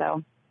sisters, and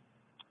so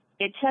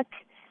it took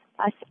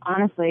us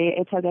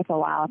a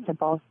while to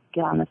both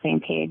get on the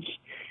same page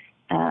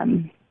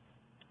and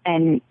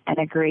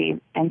agree.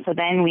 And so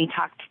then we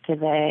talked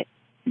to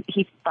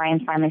Brian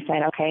finally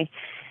said, okay,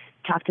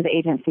 talk to the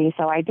agency.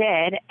 So I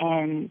did,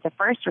 and the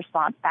first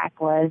response back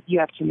was, you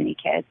have too many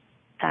kids.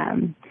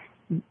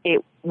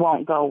 It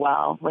won't go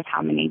well with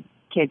how many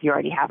kids you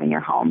already have in your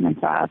home. And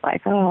so I was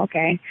like, oh,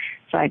 okay.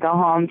 So I go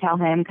home, tell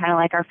him kind of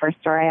like our first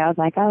story. I was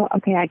like, oh,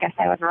 okay, I guess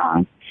I was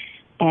wrong.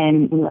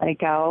 And we let it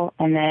go.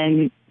 And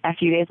then a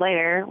few days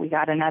later, we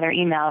got another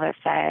email that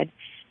said,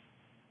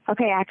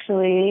 okay,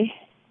 actually,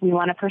 we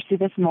want to pursue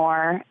this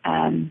more.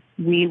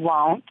 We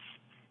won't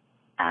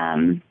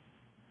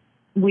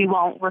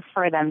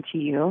refer them to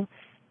you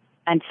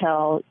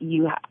until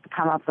you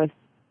come up with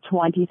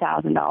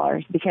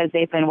 $20,000, because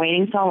they've been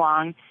waiting so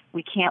long.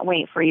 We can't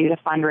wait for you to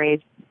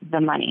fundraise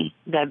the money,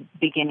 the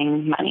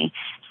beginning money.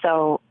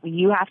 So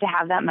you have to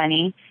have that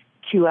money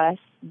to us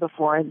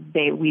before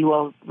we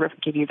will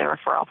give you the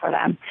referral for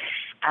them.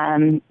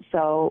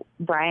 So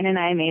Brian and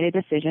I made a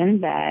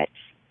decision that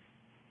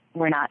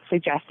we're not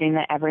suggesting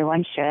that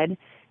everyone should,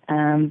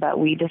 but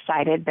we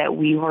decided that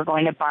we were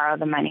going to borrow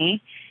the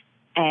money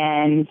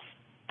and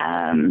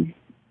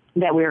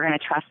that we were going to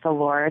trust the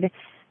Lord,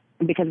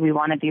 because we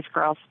wanted these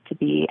girls to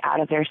be out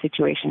of their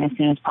situation as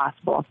soon as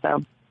possible.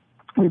 So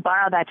we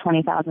borrowed that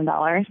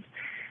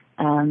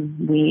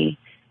 $20,000.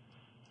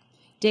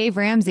 Dave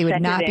Ramsey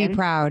would not be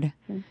proud.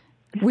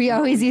 We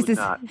always used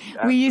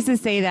to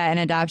say that in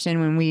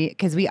adoption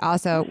because we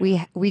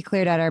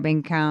cleared out our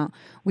bank account.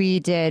 We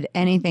did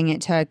anything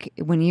it took.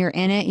 When you're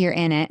in it, you're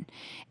in it.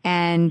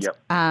 And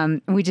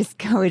we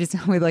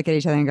look at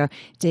each other and go,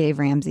 Dave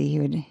Ramsey,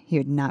 he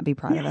would not be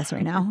proud of us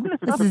right now.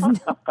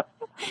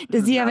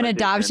 Does he have an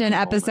adoption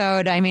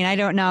episode? I mean, I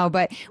don't know,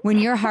 but when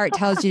your heart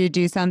tells you to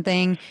do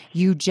something,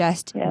 you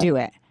just do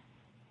it.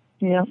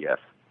 Yeah. Yes,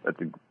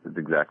 that's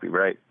exactly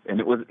right. And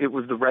it was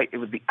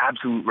the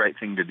absolute right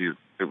thing to do.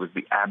 It was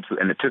the absolute,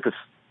 and it took us,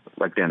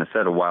 like Dana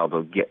said, a while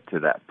to get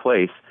to that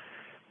place.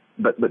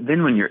 But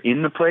then when you're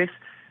in the place,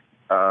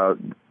 the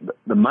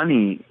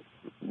money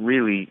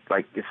really,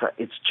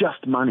 it's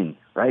just money,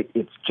 right?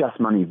 It's just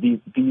money.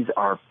 These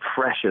are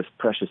precious,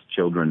 precious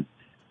children,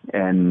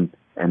 and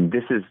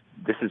this is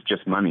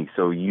just money.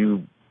 So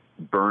you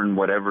burn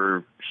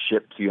whatever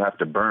ships you have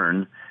to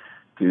burn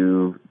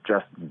to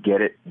just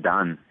get it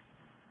done.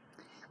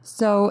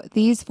 So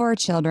these 4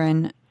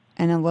 children,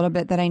 and a little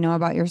bit that I know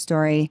about your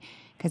story,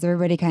 because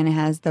everybody kind of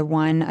has the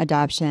one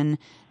adoption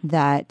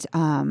that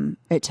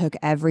it took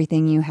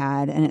everything you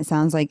had. And it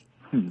sounds like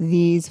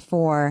these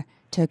 4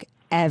 took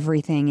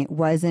everything. It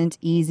wasn't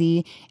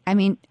easy. I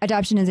mean,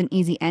 adoption isn't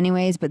easy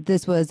anyways, but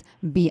this was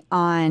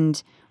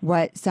beyond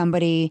what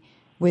somebody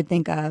would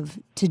think of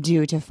to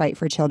do to fight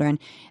for children.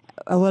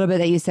 A little bit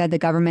that you said the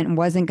government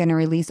wasn't going to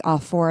release all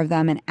 4 of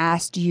them and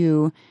asked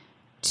you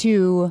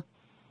to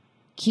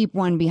keep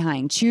one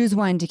behind, choose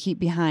one to keep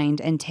behind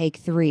and take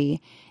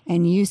 3.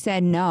 And you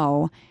said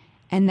no.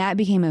 And that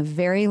became a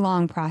very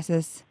long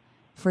process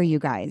for you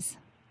guys.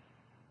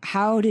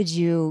 How did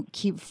you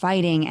keep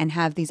fighting and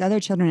have these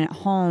other children at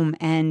home?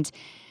 And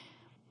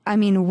I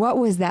mean, what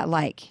was that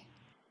like?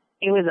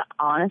 It was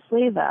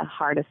honestly the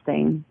hardest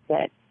thing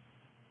that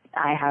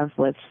I have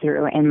lived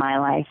through in my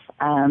life.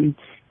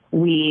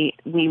 We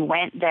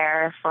went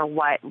there for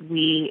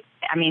they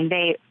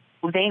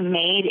they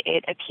made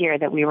it appear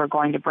that we were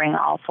going to bring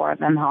all 4 of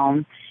them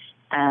home.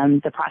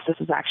 The process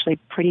was actually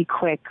pretty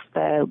quick.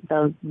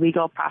 The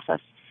legal process,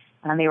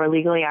 they were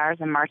legally ours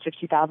in March of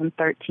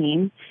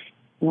 2013.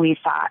 We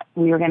thought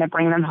we were going to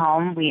bring them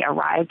home. We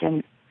arrived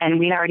and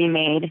we'd already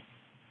made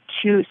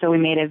 2. So we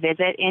made a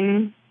visit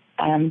in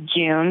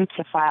June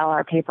to file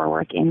our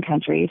paperwork in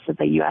country so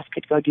the U.S.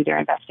 could go do their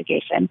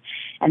investigation.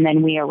 And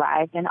then we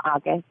arrived in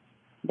August.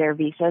 Their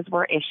visas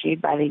were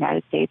issued by the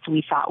United States.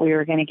 We thought we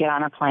were going to get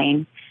on a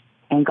plane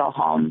and go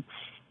home.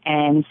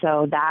 And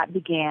so that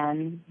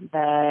began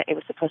it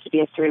was supposed to be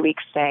a 3-week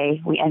stay.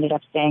 We ended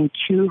up staying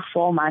 2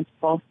 full months,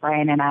 both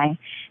Brian and I,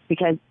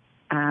 because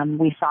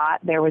we thought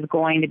there was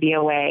going to be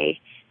a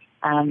way.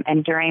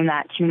 And during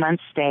that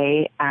 2-month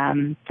stay,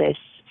 this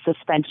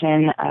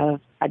suspension of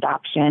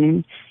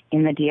adoption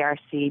in the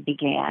DRC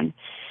began.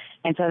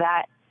 And so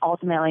that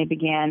ultimately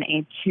began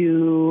a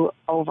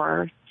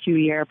over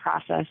 2-year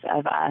process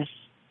of us,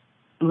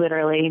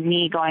 literally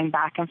me going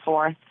back and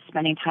forth,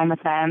 spending time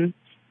with them,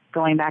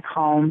 going back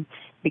home,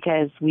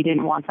 because we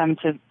didn't want them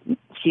to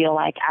feel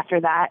like after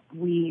that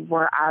we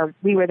were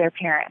their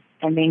parents,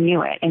 and they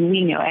knew it and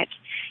we knew it.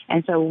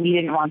 And so we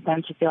didn't want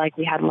them to feel like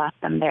we had left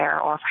them there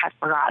or had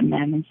forgotten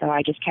them. And so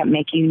I just kept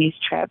making these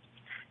trips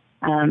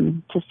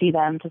to see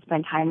them, to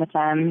spend time with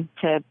them,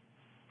 to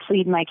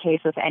plead my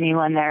case with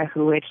anyone there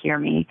who would hear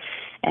me.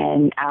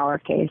 In our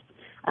case,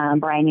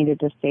 Brian needed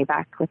to stay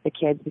back with the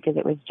kids because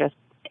it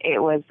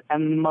was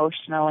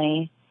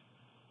emotionally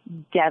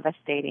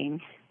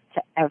devastating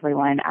to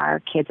everyone. Our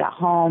kids at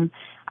home,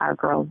 our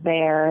girls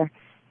there,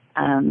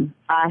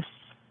 us.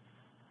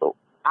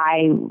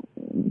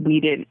 We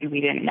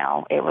didn't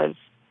know. It was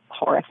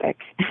horrific.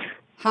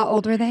 How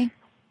old were they?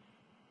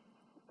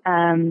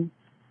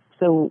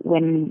 So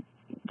when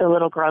the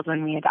little girls,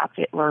 when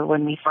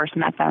we first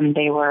met them,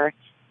 they were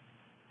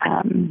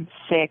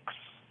 6,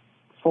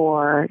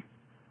 4,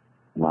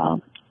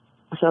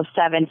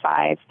 7,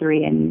 5,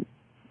 3, and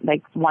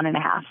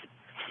 1.5.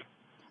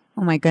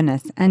 Oh my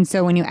goodness. And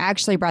so when you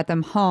actually brought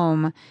them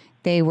home,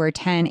 they were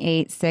 10,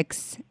 8,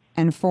 6,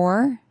 and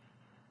 4?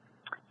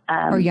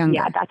 Or younger?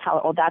 Yeah, that's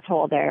how old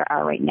they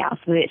are right now.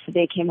 So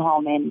they came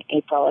home in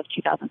April of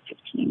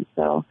 2015.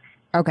 So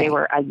okay. They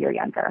were a year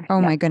younger.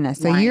 Oh my goodness.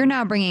 So you're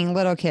now bringing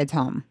little kids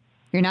home.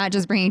 You're not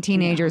just bringing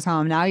teenagers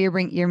home. Now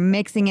you're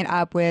mixing it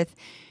up with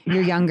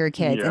your younger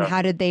kids. Yeah. And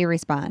how did they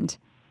respond?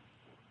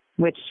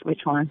 Which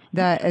one?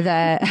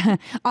 The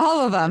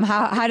all of them.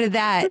 How did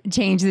that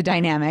change the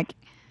dynamic?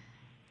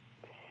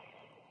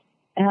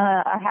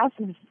 Our house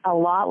is a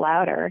lot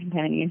louder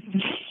than it used to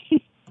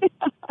be.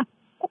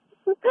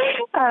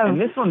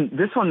 And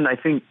this one I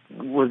think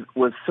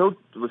was so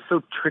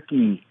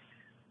tricky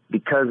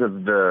because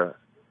of the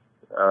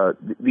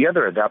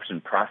other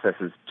adoption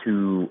processes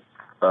to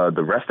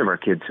the rest of our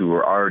kids who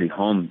were already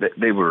home.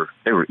 They were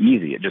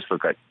easy. It just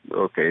looked like,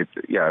 okay,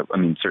 yeah. I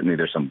mean, certainly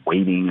there's some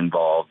waiting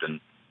involved, and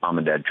mom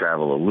and dad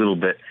travel a little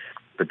bit,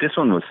 but this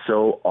one was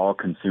so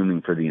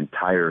all-consuming for the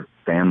entire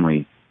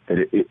family that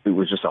it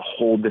was just a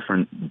whole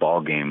different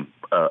ball game.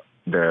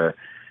 The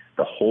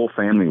whole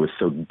family was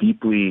so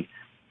deeply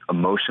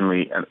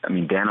emotionally. I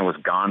mean, Dana was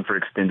gone for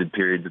extended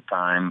periods of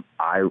time.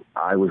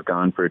 I was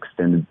gone for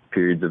extended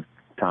periods of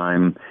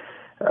time.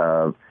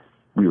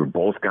 We were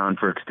both gone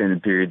for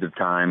extended periods of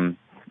time.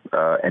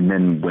 And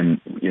then when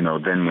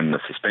the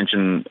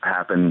suspension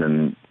happened,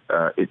 and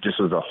it just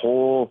was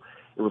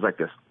it was like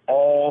this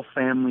all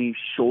family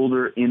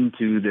shoulder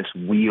into this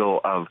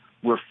wheel of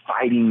we're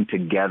fighting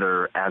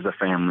together as a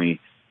family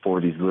for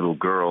these little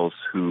girls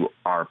who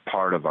are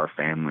part of our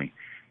family.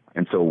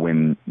 And so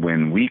when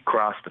we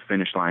crossed the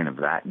finish line of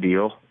that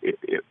deal,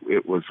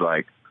 it was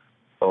like,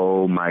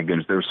 oh my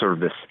goodness, there was sort of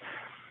this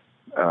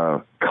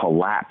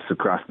collapse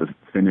across the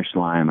finish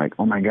line, like,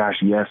 oh my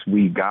gosh, yes,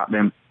 we got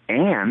them.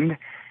 And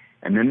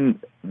then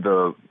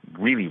the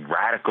really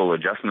radical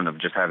adjustment of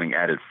just having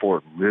added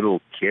 4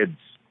 little kids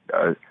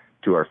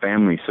to our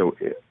family. So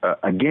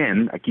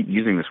again, I keep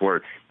using this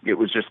word, it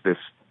was just this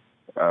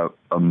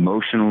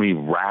emotionally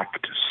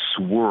racked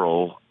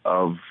swirl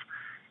of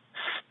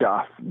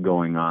stuff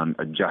going on,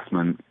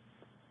 adjustment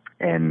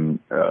and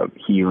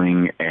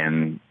healing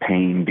and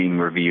pain being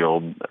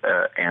revealed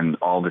and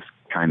all this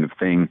kind of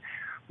thing.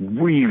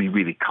 Really,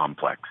 really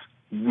complex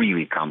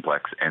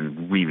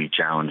and really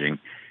challenging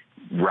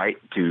right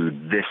to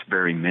this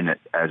very minute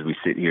as we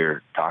sit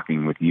here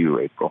talking with you,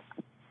 April.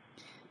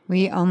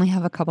 We only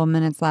have a couple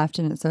minutes left,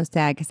 and it's so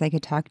sad because I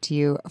could talk to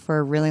you for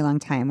a really long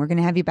time. We're going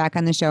to have you back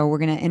on the show. We're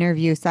going to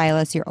interview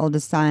Silas, your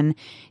oldest son.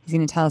 He's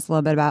going to tell us a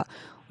little bit about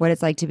what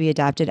it's like to be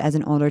adopted as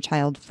an older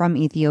child from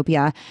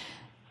Ethiopia.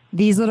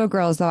 These little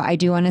girls, though, I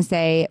do want to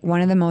say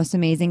one of the most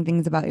amazing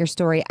things about your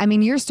story, I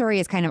mean, your story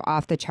is kind of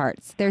off the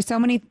charts. There's so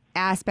many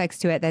aspects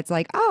to it that's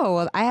like, oh,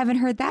 well, I haven't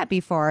heard that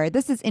before.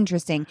 This is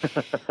interesting.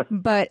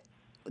 But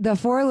the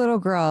 4 little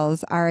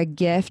girls are a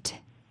gift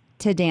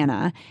to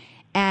Dana.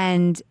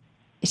 And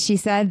she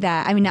said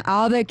that, I mean,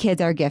 all the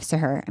kids are gifts to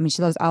her. I mean,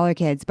 she loves all her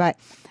kids, but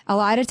a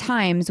lot of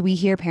times we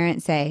hear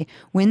parents say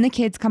when the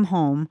kids come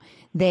home,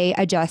 they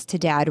adjust to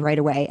dad right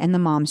away and the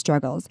mom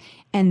struggles.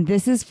 And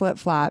this is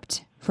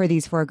flip-flopped for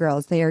these 4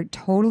 girls. They are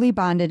totally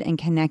bonded and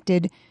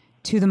connected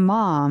to the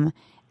mom,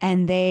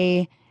 and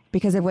they,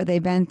 because of what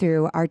they've been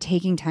through, are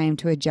taking time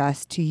to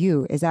adjust to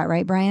you. Is that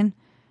right, Brian?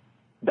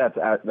 That's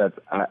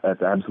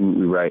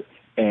absolutely right.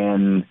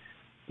 And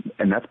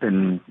that's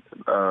been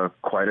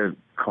quite a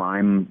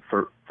climb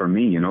for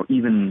me. You know,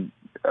 even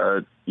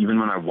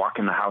when I walk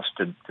in the house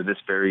to this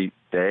very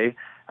day,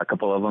 a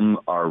couple of them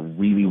are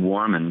really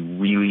warm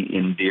and really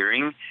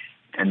endearing.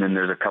 And then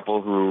there's a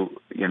couple who,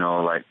 you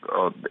know, like,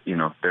 oh, you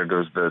know, there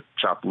goes the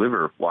chopped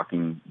liver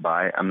walking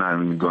by. I'm not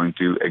even going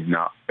to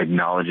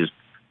acknowledge his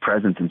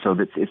presence. And so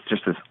it's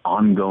just this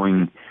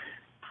ongoing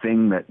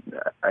thing that,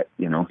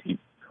 you know,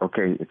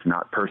 okay, it's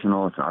not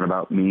personal. It's not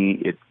about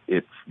me.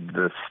 It's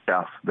the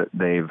stuff that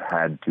they've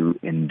had to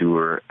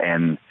endure.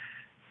 And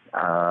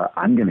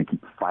I'm going to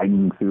keep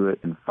fighting through it.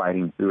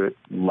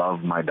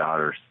 Love my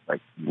daughters,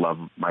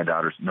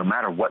 no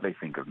matter what they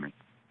think of me.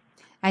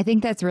 I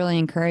think that's really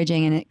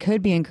encouraging, and it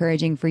could be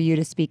encouraging for you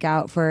to speak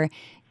out for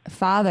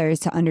fathers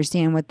to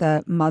understand what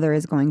the mother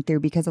is going through,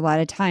 because a lot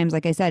of times,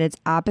 like I said, it's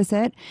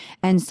opposite.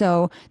 And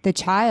so the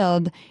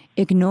child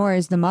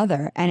ignores the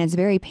mother, and it's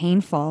very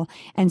painful.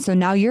 And so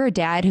now you're a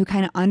dad who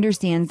kind of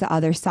understands the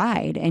other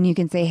side, and you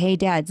can say, hey,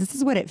 dads, this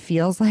is what it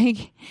feels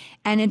like.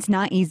 And it's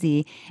not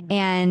easy.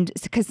 And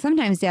because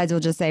sometimes dads will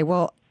just say,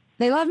 well,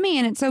 they love me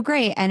and it's so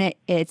great. And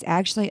it's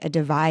actually a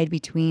divide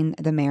between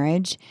the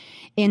marriage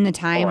in the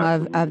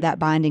time of that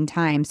bonding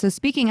time. So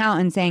speaking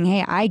out and saying,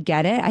 hey, I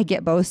get it. I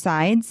get both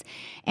sides.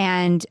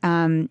 And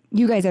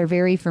you guys are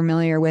very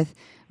familiar with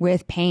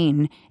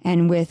pain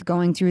and with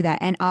going through that,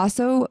 and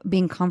also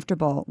being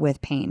comfortable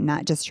with pain,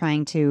 not just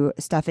trying to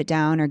stuff it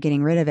down or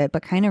getting rid of it,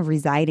 but kind of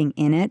residing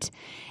in it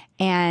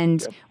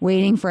and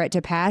waiting for it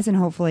to pass. And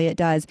hopefully it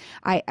does.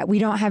 We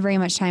don't have very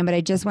much time, but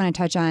I just want to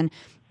touch on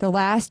the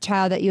last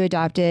child that you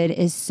adopted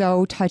is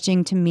so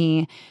touching to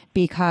me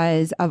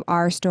because of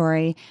our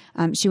story.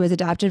 She was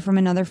adopted from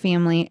another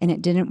family and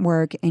it didn't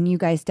work, and you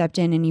guys stepped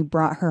in and you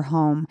brought her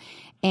home.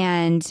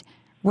 And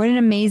what an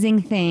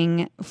amazing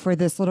thing for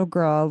this little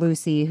girl,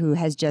 Lucy, who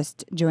has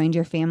just joined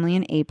your family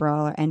in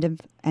April or end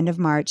of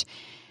March,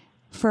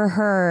 for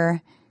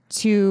her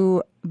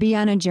to be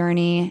on a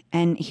journey,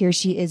 and here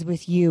she is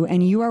with you,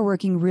 and you are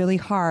working really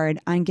hard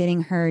on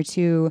getting her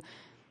to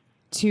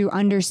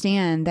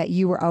understand that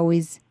you were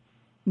always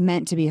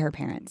meant to be her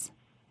parents.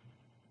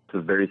 It's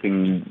the very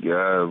thing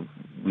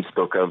we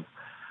spoke of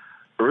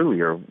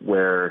earlier,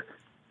 where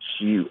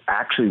she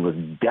actually was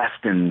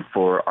destined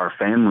for our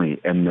family,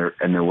 and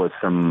there was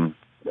some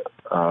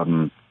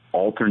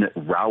alternate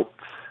routes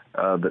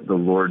that the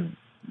Lord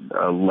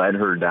led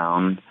her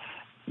down,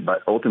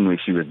 but ultimately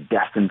she was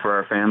destined for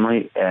our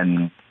family,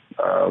 and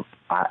I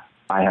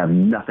have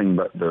nothing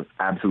but the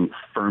absolute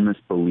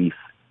firmest belief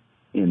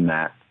in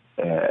that.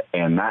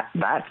 And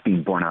that's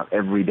being borne out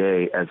every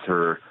day as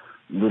her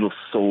little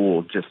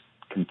soul just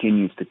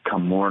continues to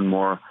come more and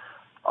more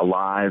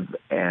alive.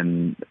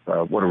 And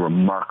what a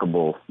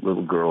remarkable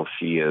little girl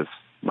she is.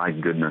 My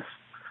goodness.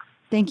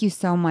 Thank you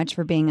so much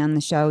for being on the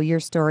show. Your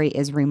story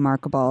is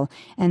remarkable.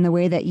 And the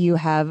way that you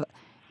have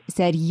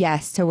said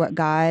yes to what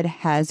God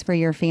has for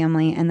your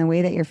family, and the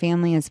way that your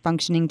family is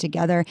functioning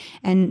together.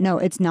 And no,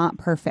 it's not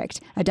perfect.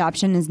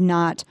 Adoption is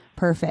not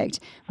perfect,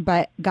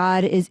 but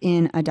God is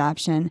in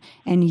adoption,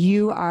 and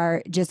you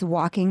are just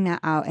walking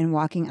that out and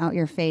walking out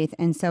your faith.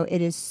 And so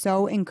it is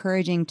so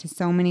encouraging to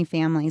so many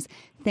families.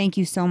 Thank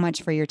you so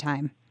much for your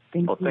time.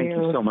 Thank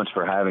you so much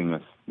for having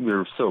us.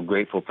 We're so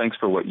grateful. Thanks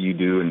for what you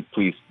do, and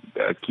please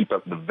keep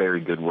up the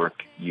very good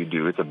work you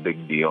do. It's a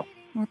big deal.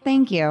 Well,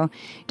 thank you.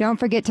 Don't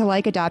forget to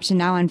like Adoption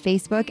Now on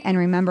Facebook, and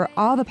remember,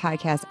 all the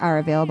podcasts are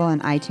available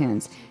on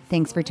iTunes.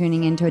 Thanks for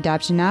tuning in to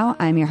Adoption Now.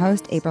 I'm your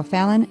host, April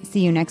Fallon.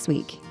 See you next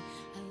week.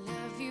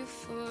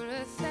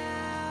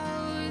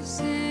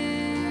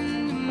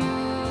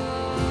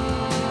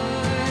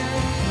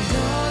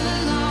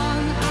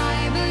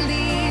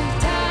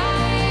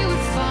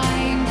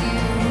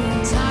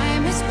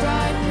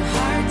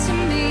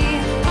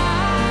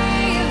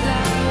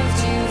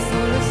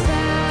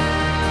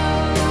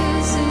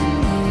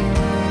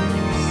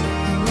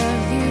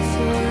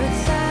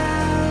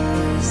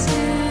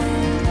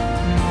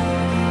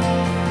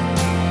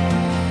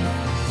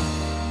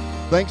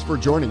 Thanks for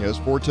joining us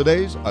for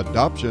today's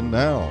Adoption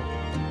Now.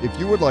 If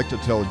you would like to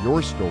tell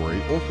your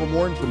story, or for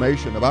more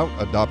information about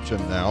Adoption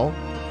Now,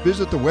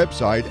 visit the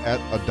website at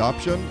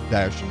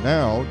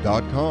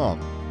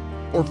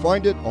adoption-now.com or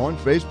find it on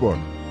Facebook.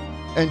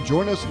 And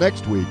join us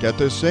next week at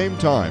this same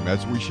time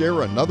as we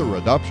share another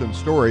adoption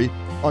story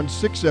on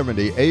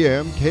 670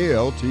 AM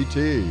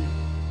KLTT.